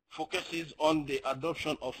focuses on the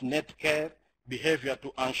adoption of net care behavior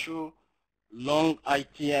to ensure long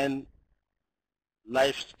ITN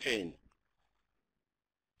lifespan.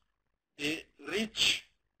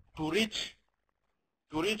 To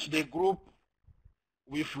reach the group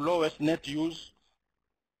with lowest net use,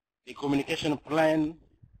 the communication plan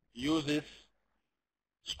uses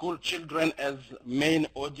school children as main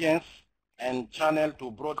audience and channel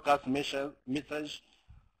to broadcast message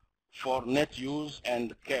for net use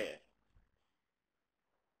and care.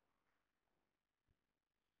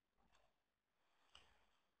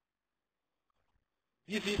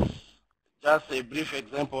 This is just a brief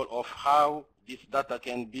example of how this data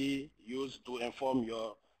can be used to inform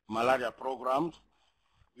your malaria programs.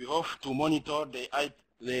 We hope to monitor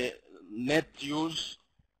the net use,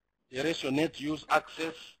 the ratio net use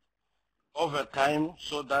access over time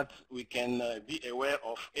so that we can be aware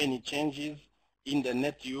of any changes in the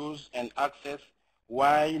net use and access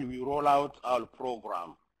while we roll out our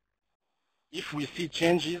program. If we see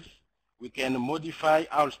changes, we can modify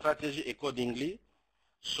our strategy accordingly,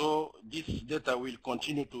 so this data will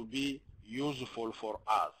continue to be useful for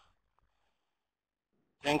us.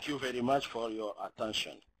 Thank you very much for your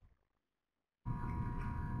attention.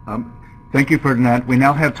 Thank you, Ferdinand. We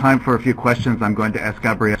now have time for a few questions. I'm going to ask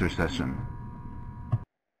Gabrielle to answer session.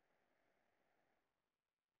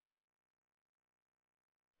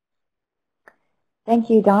 Thank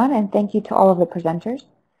you, Don, and thank you to all of the presenters.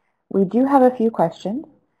 We do have a few questions.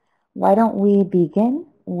 Why don't we begin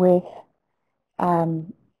with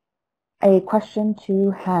a question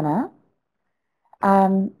to Hannah.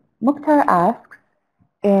 Mukhtar asks,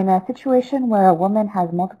 in a situation where a woman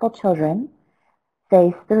has multiple children,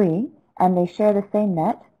 say 3, and they share the same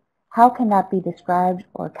net, how can that be described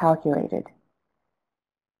or calculated?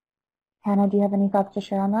 Hannah, do you have any thoughts to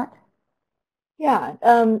share on that? Yeah,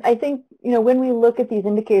 I think, when we look at these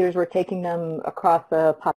indicators, we're taking them across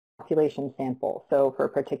a population sample. So for a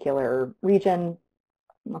particular region,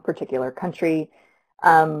 a particular country,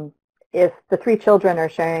 if the 3 children are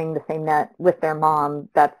sharing the same net with their mom,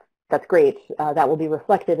 that's great. That will be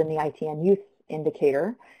reflected in the ITN Use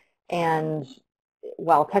indicator. And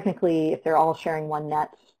while technically, if they're all sharing one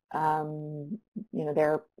net,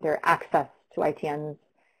 their access to ITNs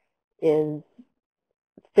is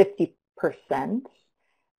 50%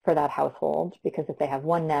 for that household, because if they have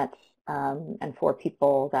one net and 4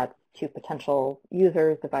 people, that's 2 potential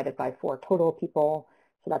users divided by 4 total people,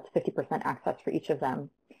 so that's 50% access for each of them.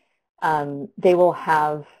 They will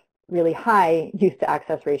have really high use to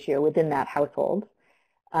access ratio within that household,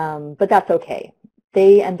 but that's okay.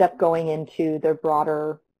 They end up going into the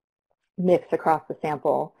broader mix across the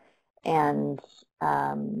sample, and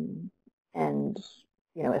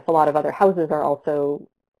if a lot of other houses are also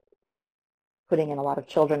putting in a lot of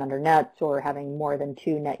children under nets or having more than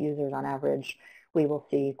 2 net users on average, we will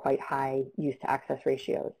see quite high use to access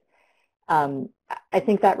ratios. I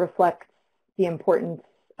think that reflects the importance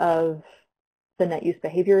of the net use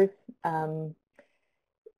behaviors.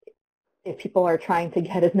 If people are trying to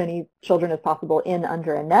get as many children as possible in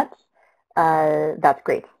under a net, that's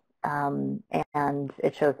great. And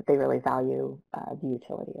it shows that they really value the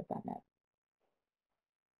utility of that net.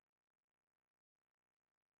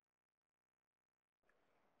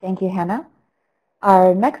 Thank you, Hannah.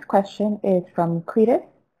 Our next question is from Cletus,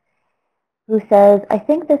 who says, I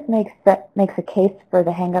think this makes a case for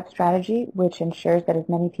the hang-up strategy, which ensures that as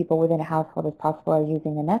many people within a household as possible are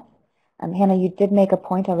using the nets. Hannah, you did make a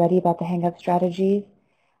point already about the hang-up strategies.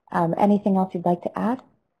 Anything else you'd like to add?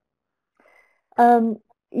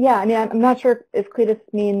 Yeah, I'm not sure if Cletus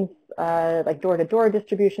means like door-to-door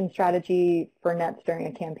distribution strategy for nets during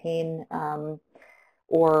a campaign,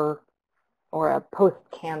 or a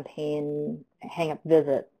post-campaign hang-up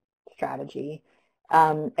visit strategy.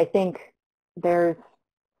 I think there's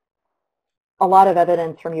a lot of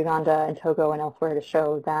evidence from Uganda and Togo and elsewhere to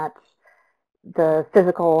show that the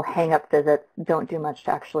physical hang-up visits don't do much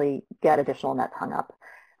to actually get additional nets hung up.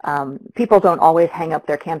 People don't always hang up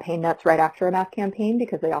their campaign nets right after a mass campaign,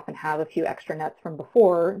 because they often have a few extra nets from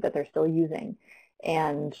before that they're still using.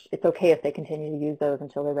 And it's okay if they continue to use those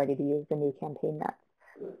until they're ready to use the new campaign nets.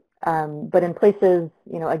 But in places,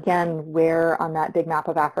 again, where on that big map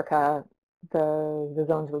of Africa, the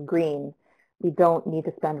zones were green, we don't need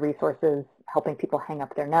to spend resources helping people hang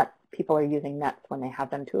up their nets. People are using nets when they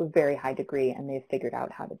have them to a very high degree, and they've figured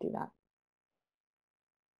out how to do that.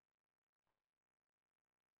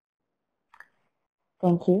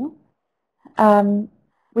 Thank you.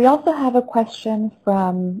 We also have a question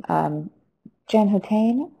from Jen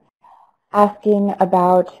Hotain asking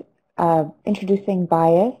about introducing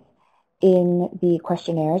bias in the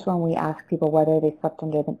questionnaires when we ask people whether they slept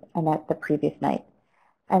under a net the previous night.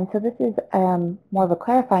 And so this is more of a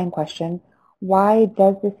clarifying question. Why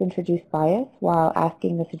does this introduce bias while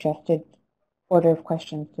asking the suggested order of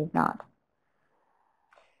questions does not?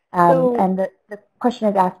 And the question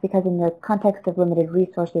is asked because in the context of limited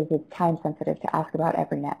resources, it's time sensitive to ask about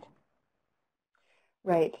every net.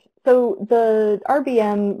 Right. So the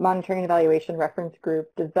RBM Monitoring and Evaluation Reference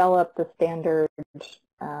Group developed the standard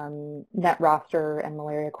net roster and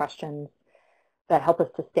malaria questions that help us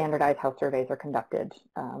to standardize how surveys are conducted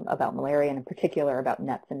about malaria, and in particular about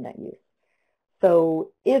nets and net use.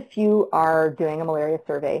 So if you are doing a malaria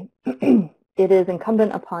survey, it is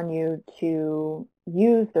incumbent upon you to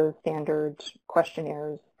use those standard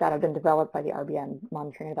questionnaires that have been developed by the RBM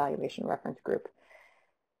Monitoring and Evaluation Reference Group.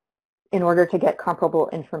 in order to get comparable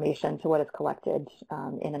information to what is collected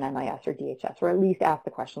in an MIS or DHS, or at least ask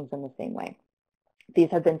the questions in the same way.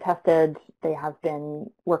 These have been tested, they have been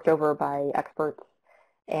worked over by experts,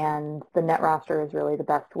 and the net roster is really the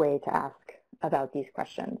best way to ask about these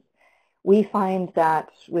questions. We find that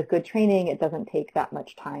with good training, it doesn't take that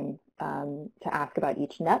much time to ask about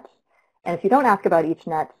each net. And if you don't ask about each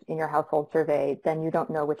net in your household survey, then you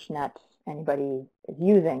don't know which net anybody is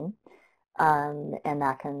using. And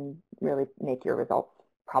that can really make your results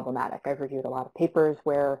problematic. I've reviewed a lot of papers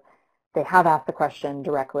where they have asked the question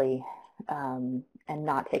directly and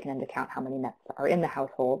not taken into account how many nets are in the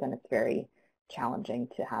household, and it's very challenging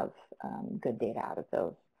to have good data out of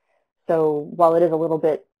those. So while it is a little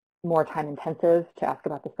bit more time intensive to ask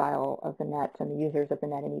about the style of the net and the users of the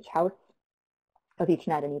net in each house, of each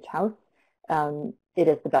net in each house, it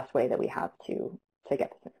is the best way that we have to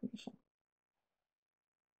get this information.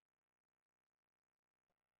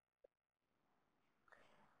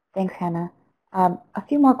 Thanks, Hannah. A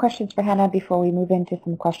few more questions for Hannah before we move into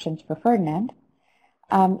some questions for Ferdinand.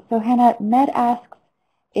 So Hannah, Ned asks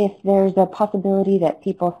if there's a possibility that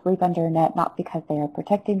people sleep under a net not because they are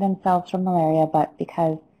protecting themselves from malaria, but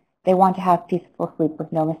because they want to have peaceful sleep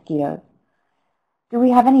with no mosquitoes. Do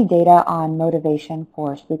we have any data on motivation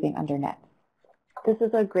for sleeping under nets? This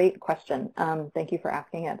is a great question. Thank you for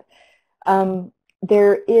asking it.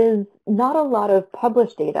 There is not a lot of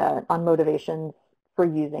published data on motivations for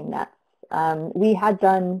using nets. We had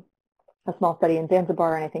done a small study in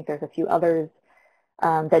Zanzibar, and I think there's a few others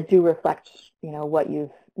that do reflect, what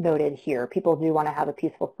you've noted here. People do want to have a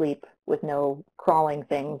peaceful sleep with no crawling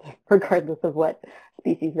things, regardless of what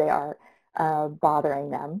species they are,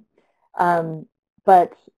 bothering them.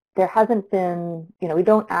 But there hasn't been, we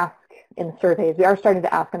don't ask in the surveys. We are starting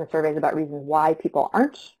to ask in the surveys about reasons why people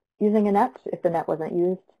aren't using a net if the net wasn't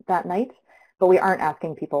used that night, but we aren't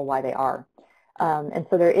asking people why they are. And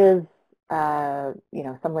so there is,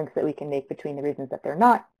 some links that we can make between the reasons that they're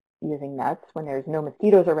not using nets. When there's no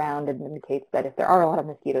mosquitoes around, it indicates that if there are a lot of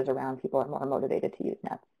mosquitoes around, people are more motivated to use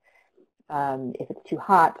nets. If it's too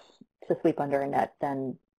hot to sleep under a net,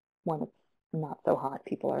 then when it's not so hot,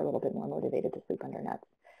 people are a little bit more motivated to sleep under nets.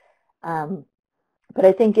 But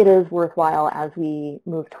I think it is worthwhile as we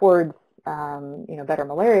move towards better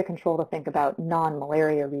malaria control to think about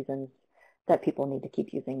non-malaria reasons that people need to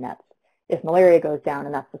keep using nets. If malaria goes down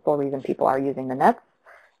and that's the sole reason people are using the nets,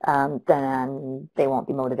 then they won't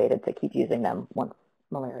be motivated to keep using them once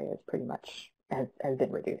malaria is pretty much has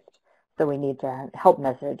been reduced. So we need to help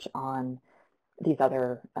message on these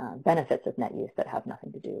other benefits of net use that have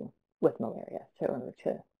nothing to do with malaria in order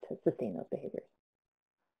to sustain those behaviors.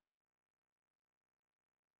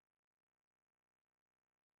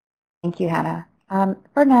 Thank you, Hannah.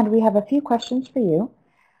 Ferdinand, we have a few questions for you.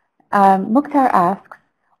 Mukhtar asks,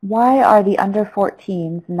 why are the under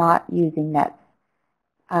 14s not using nets?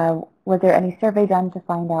 Was there any survey done to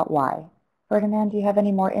find out why? Ferdinand, do you have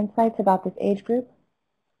any more insights about this age group?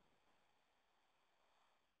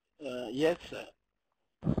 Yes.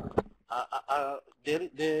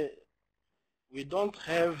 We don't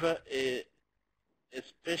have a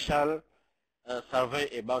special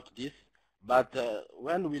survey about this, but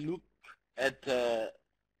when we look at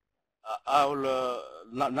our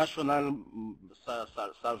national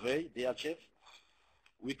survey, DHS,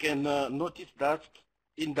 we can notice that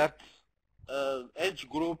in that age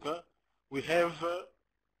group, we have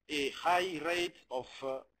a high rate of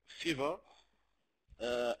fever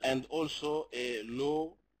and also a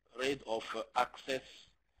low rate of access,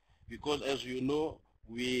 because as you know,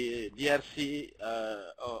 DRC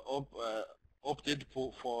opted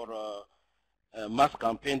for mass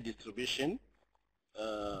campaign distribution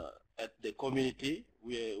at the community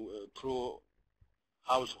through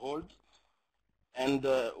household. And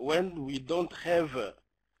when we don't have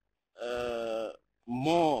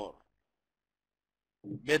more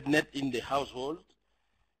bed net in the household,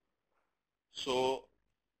 so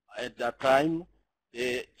at that time,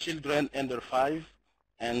 the children under 5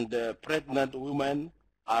 and pregnant women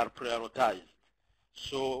are prioritized.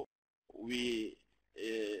 So we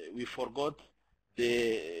forgot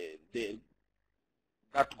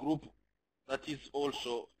that group that is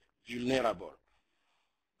also vulnerable.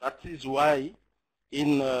 That is why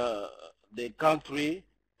in the country,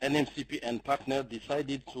 NMCP and partners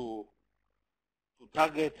decided to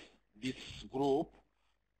target this group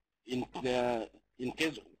in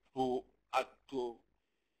case to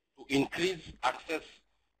increase access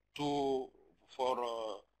of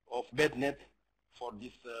bed net for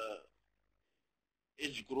this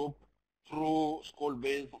age group through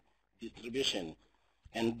school-based distribution.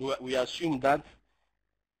 And we assume that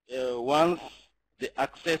once the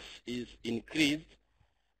access is increased,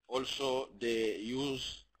 also the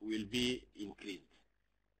use will be increased.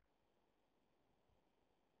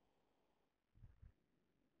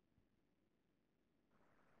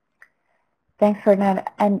 Thanks, Ferdinand.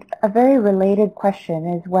 And a very related question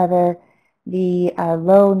is whether the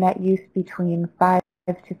low net use between 5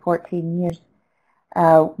 to 14 years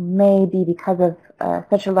may be because of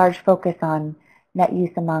such a large focus on net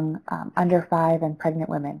use among under 5 and pregnant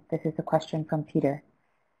women. This is a question from Peter.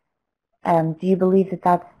 Do you believe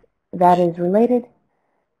that that is related?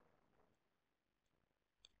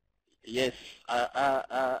 Yes.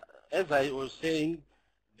 As I was saying,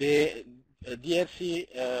 the DRC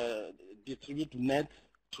distribute net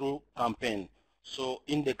through campaign. So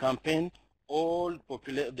in the campaign, all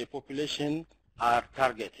the population are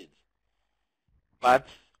targeted. But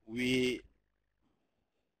we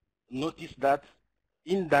notice that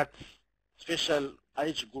in that special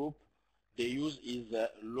age group, the use is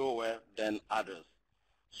lower than others.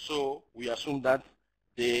 So we assume that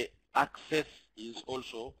the access is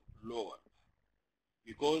also lower.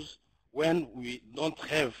 Because when we don't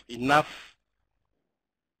have enough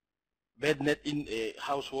bed net in a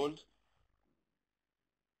household,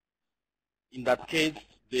 in that case,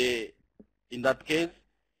 the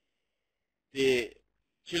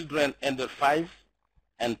children under 5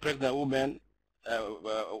 and pregnant women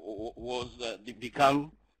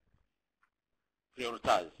become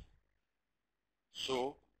prioritized.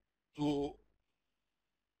 So to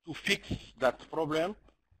fix that problem,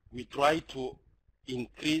 we try to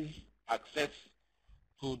increase access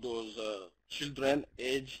to those children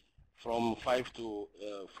aged from 5 to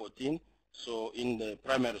 14, so in the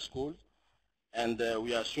primary school, and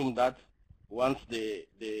we assume that once the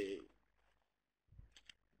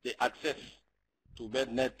access to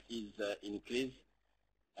bed net is increased,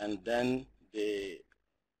 and then the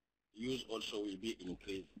use also will be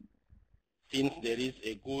increased, since there is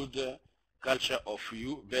a good culture of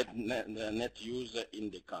bed net use in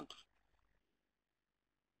the country.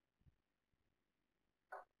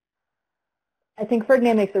 I think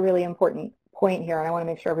Ferdinand makes a really important point here, and I want to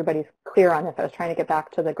make sure everybody's clear on this. I was trying to get back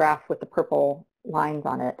to the graph with the purple lines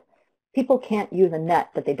on it. People can't use a net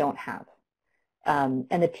that they don't have. And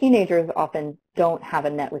the teenagers often don't have a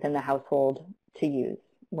net within the household to use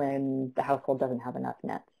when the household doesn't have enough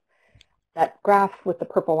nets. That graph with the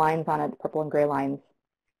purple lines on it, purple and gray lines,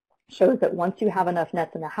 shows that once you have enough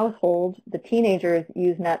nets in the household, the teenagers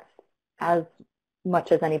use nets as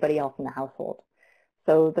much as anybody else in the household.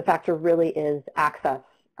 So the factor really is access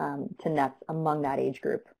to nets among that age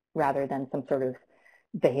group rather than some sort of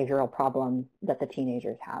behavioral problem that the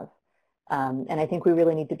teenagers have. And I think we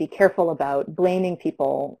really need to be careful about blaming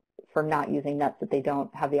people for not using nets that they don't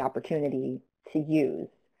have the opportunity to use.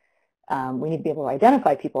 We need to be able to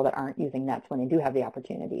identify people that aren't using nets when they do have the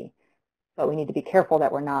opportunity. But we need to be careful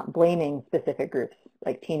that we're not blaming specific groups,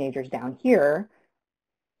 like teenagers down here,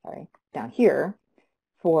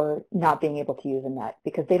 for not being able to use a net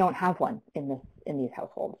because they don't have one in these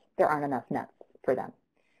households. There aren't enough nets for them.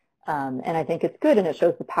 And I think it's good, and it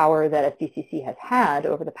shows the power that SDCC has had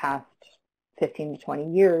over the past 15 to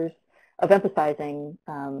 20 years of emphasizing,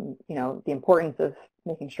 the importance of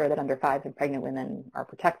making sure that under 5s and pregnant women are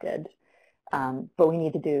protected. But we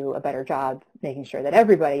need to do a better job making sure that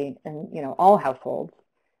everybody and all households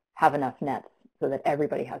have enough nets so that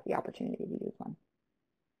everybody has the opportunity to use one.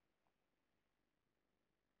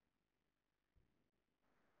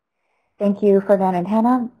 Thank you, Ferdinand and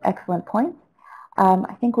Hannah. Excellent points.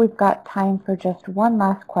 I think we've got time for just one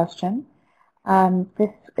last question.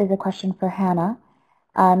 This is a question for Hannah.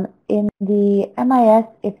 In the MIS,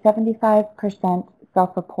 if 75%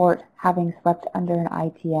 self-report having slept under an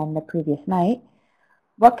ITN the previous night,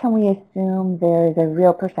 what can we assume there is a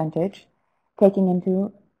real percentage taking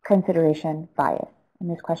into consideration bias? And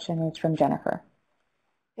this question is from Jennifer.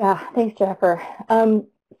 Yeah, thanks, Jennifer.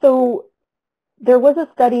 So there was a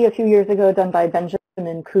study a few years ago done by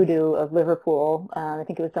Benjamin Kudu of Liverpool. I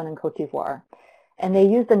think it was done in Côte d'Ivoire. And they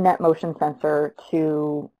used a net motion sensor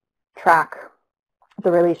to track the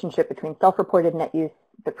relationship between self-reported net use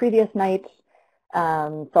the previous night,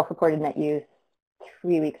 self-reported net use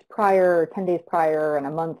 3 weeks prior, 10 days prior, and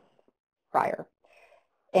a month prior.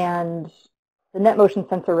 And the net motion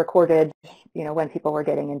sensor recorded, when people were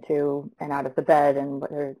getting into and out of the bed and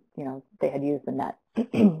whether, they had used the net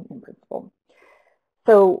in principle.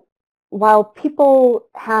 So while people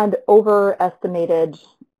had overestimated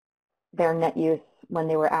their net use when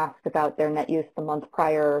they were asked about their net use the month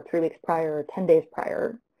prior, 3 weeks prior, 10 days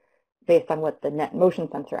prior, based on what the net motion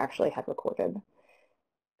sensor actually had recorded,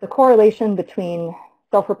 the correlation between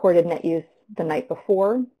self-reported net use the night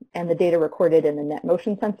before, and the data recorded in the net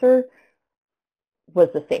motion sensor was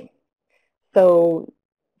the same. So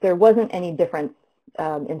there wasn't any difference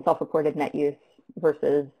in self-reported net use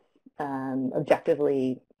versus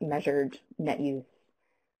objectively measured net use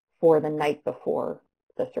for the night before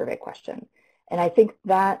the survey question. And I think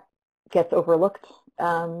that gets overlooked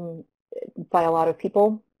by a lot of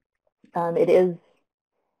people. It is,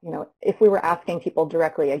 you know, if we were asking people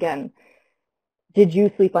directly, again, did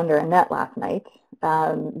you sleep under a net last night?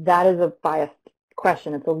 That is a biased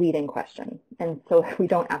question. It's a leading question. And so we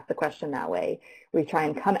don't ask the question that way. We try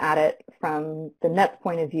and come at it from the net's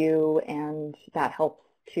point of view, and that helps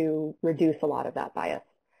to reduce a lot of that bias.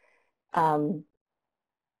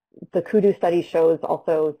 The Kudu study shows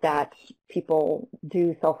also that people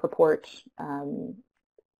do self-report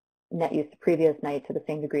net use the previous night to the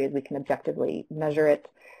same degree as we can objectively measure it.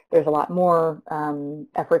 There's a lot more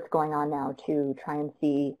efforts going on now to try and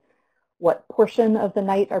see what portion of the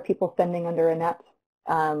night are people spending under a net.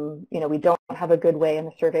 You know, we don't have a good way in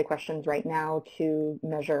the survey questions right now to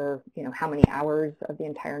measure, you know, how many hours of the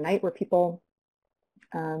entire night were people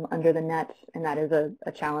under the net, and that is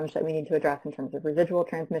a challenge that we need to address in terms of residual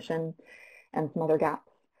transmission and some other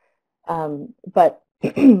gaps. But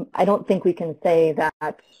I don't think we can say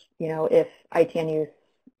that, you know, if ITN use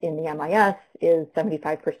in the MIS is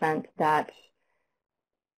 75%, that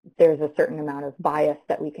there's a certain amount of bias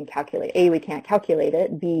that we can calculate. A, we can't calculate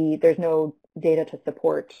it. B, there's no data to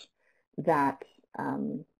support that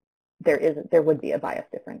there would be a bias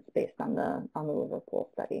difference based on the Liverpool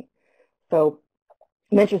study. So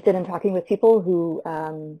I'm interested in talking with people who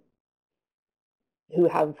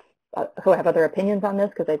have other opinions on this,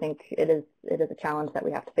 because I think it is a challenge that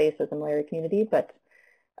we have to face as a malaria community, but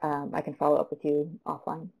I can follow up with you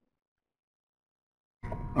offline.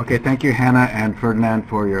 Okay, thank you, Hannah and Ferdinand,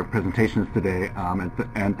 for your presentations today,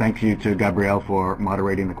 and thank you to Gabrielle for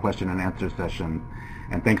moderating the question and answer session,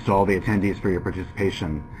 and thanks to all the attendees for your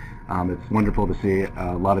participation. It's wonderful to see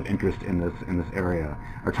a lot of interest in this area.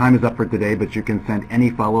 Our time is up for today, but you can send any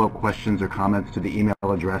follow-up questions or comments to the email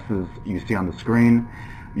addresses you see on the screen.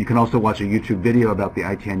 You can also watch a YouTube video about the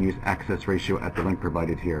ITN use access ratio at the link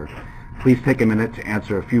provided here. Please take a minute to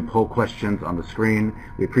answer a few poll questions on the screen.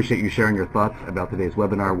 We appreciate you sharing your thoughts about today's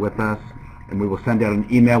webinar with us, and we will send out an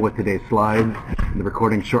email with today's slides and the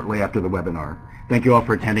recording shortly after the webinar. Thank you all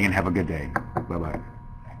for attending, and have a good day. Bye-bye.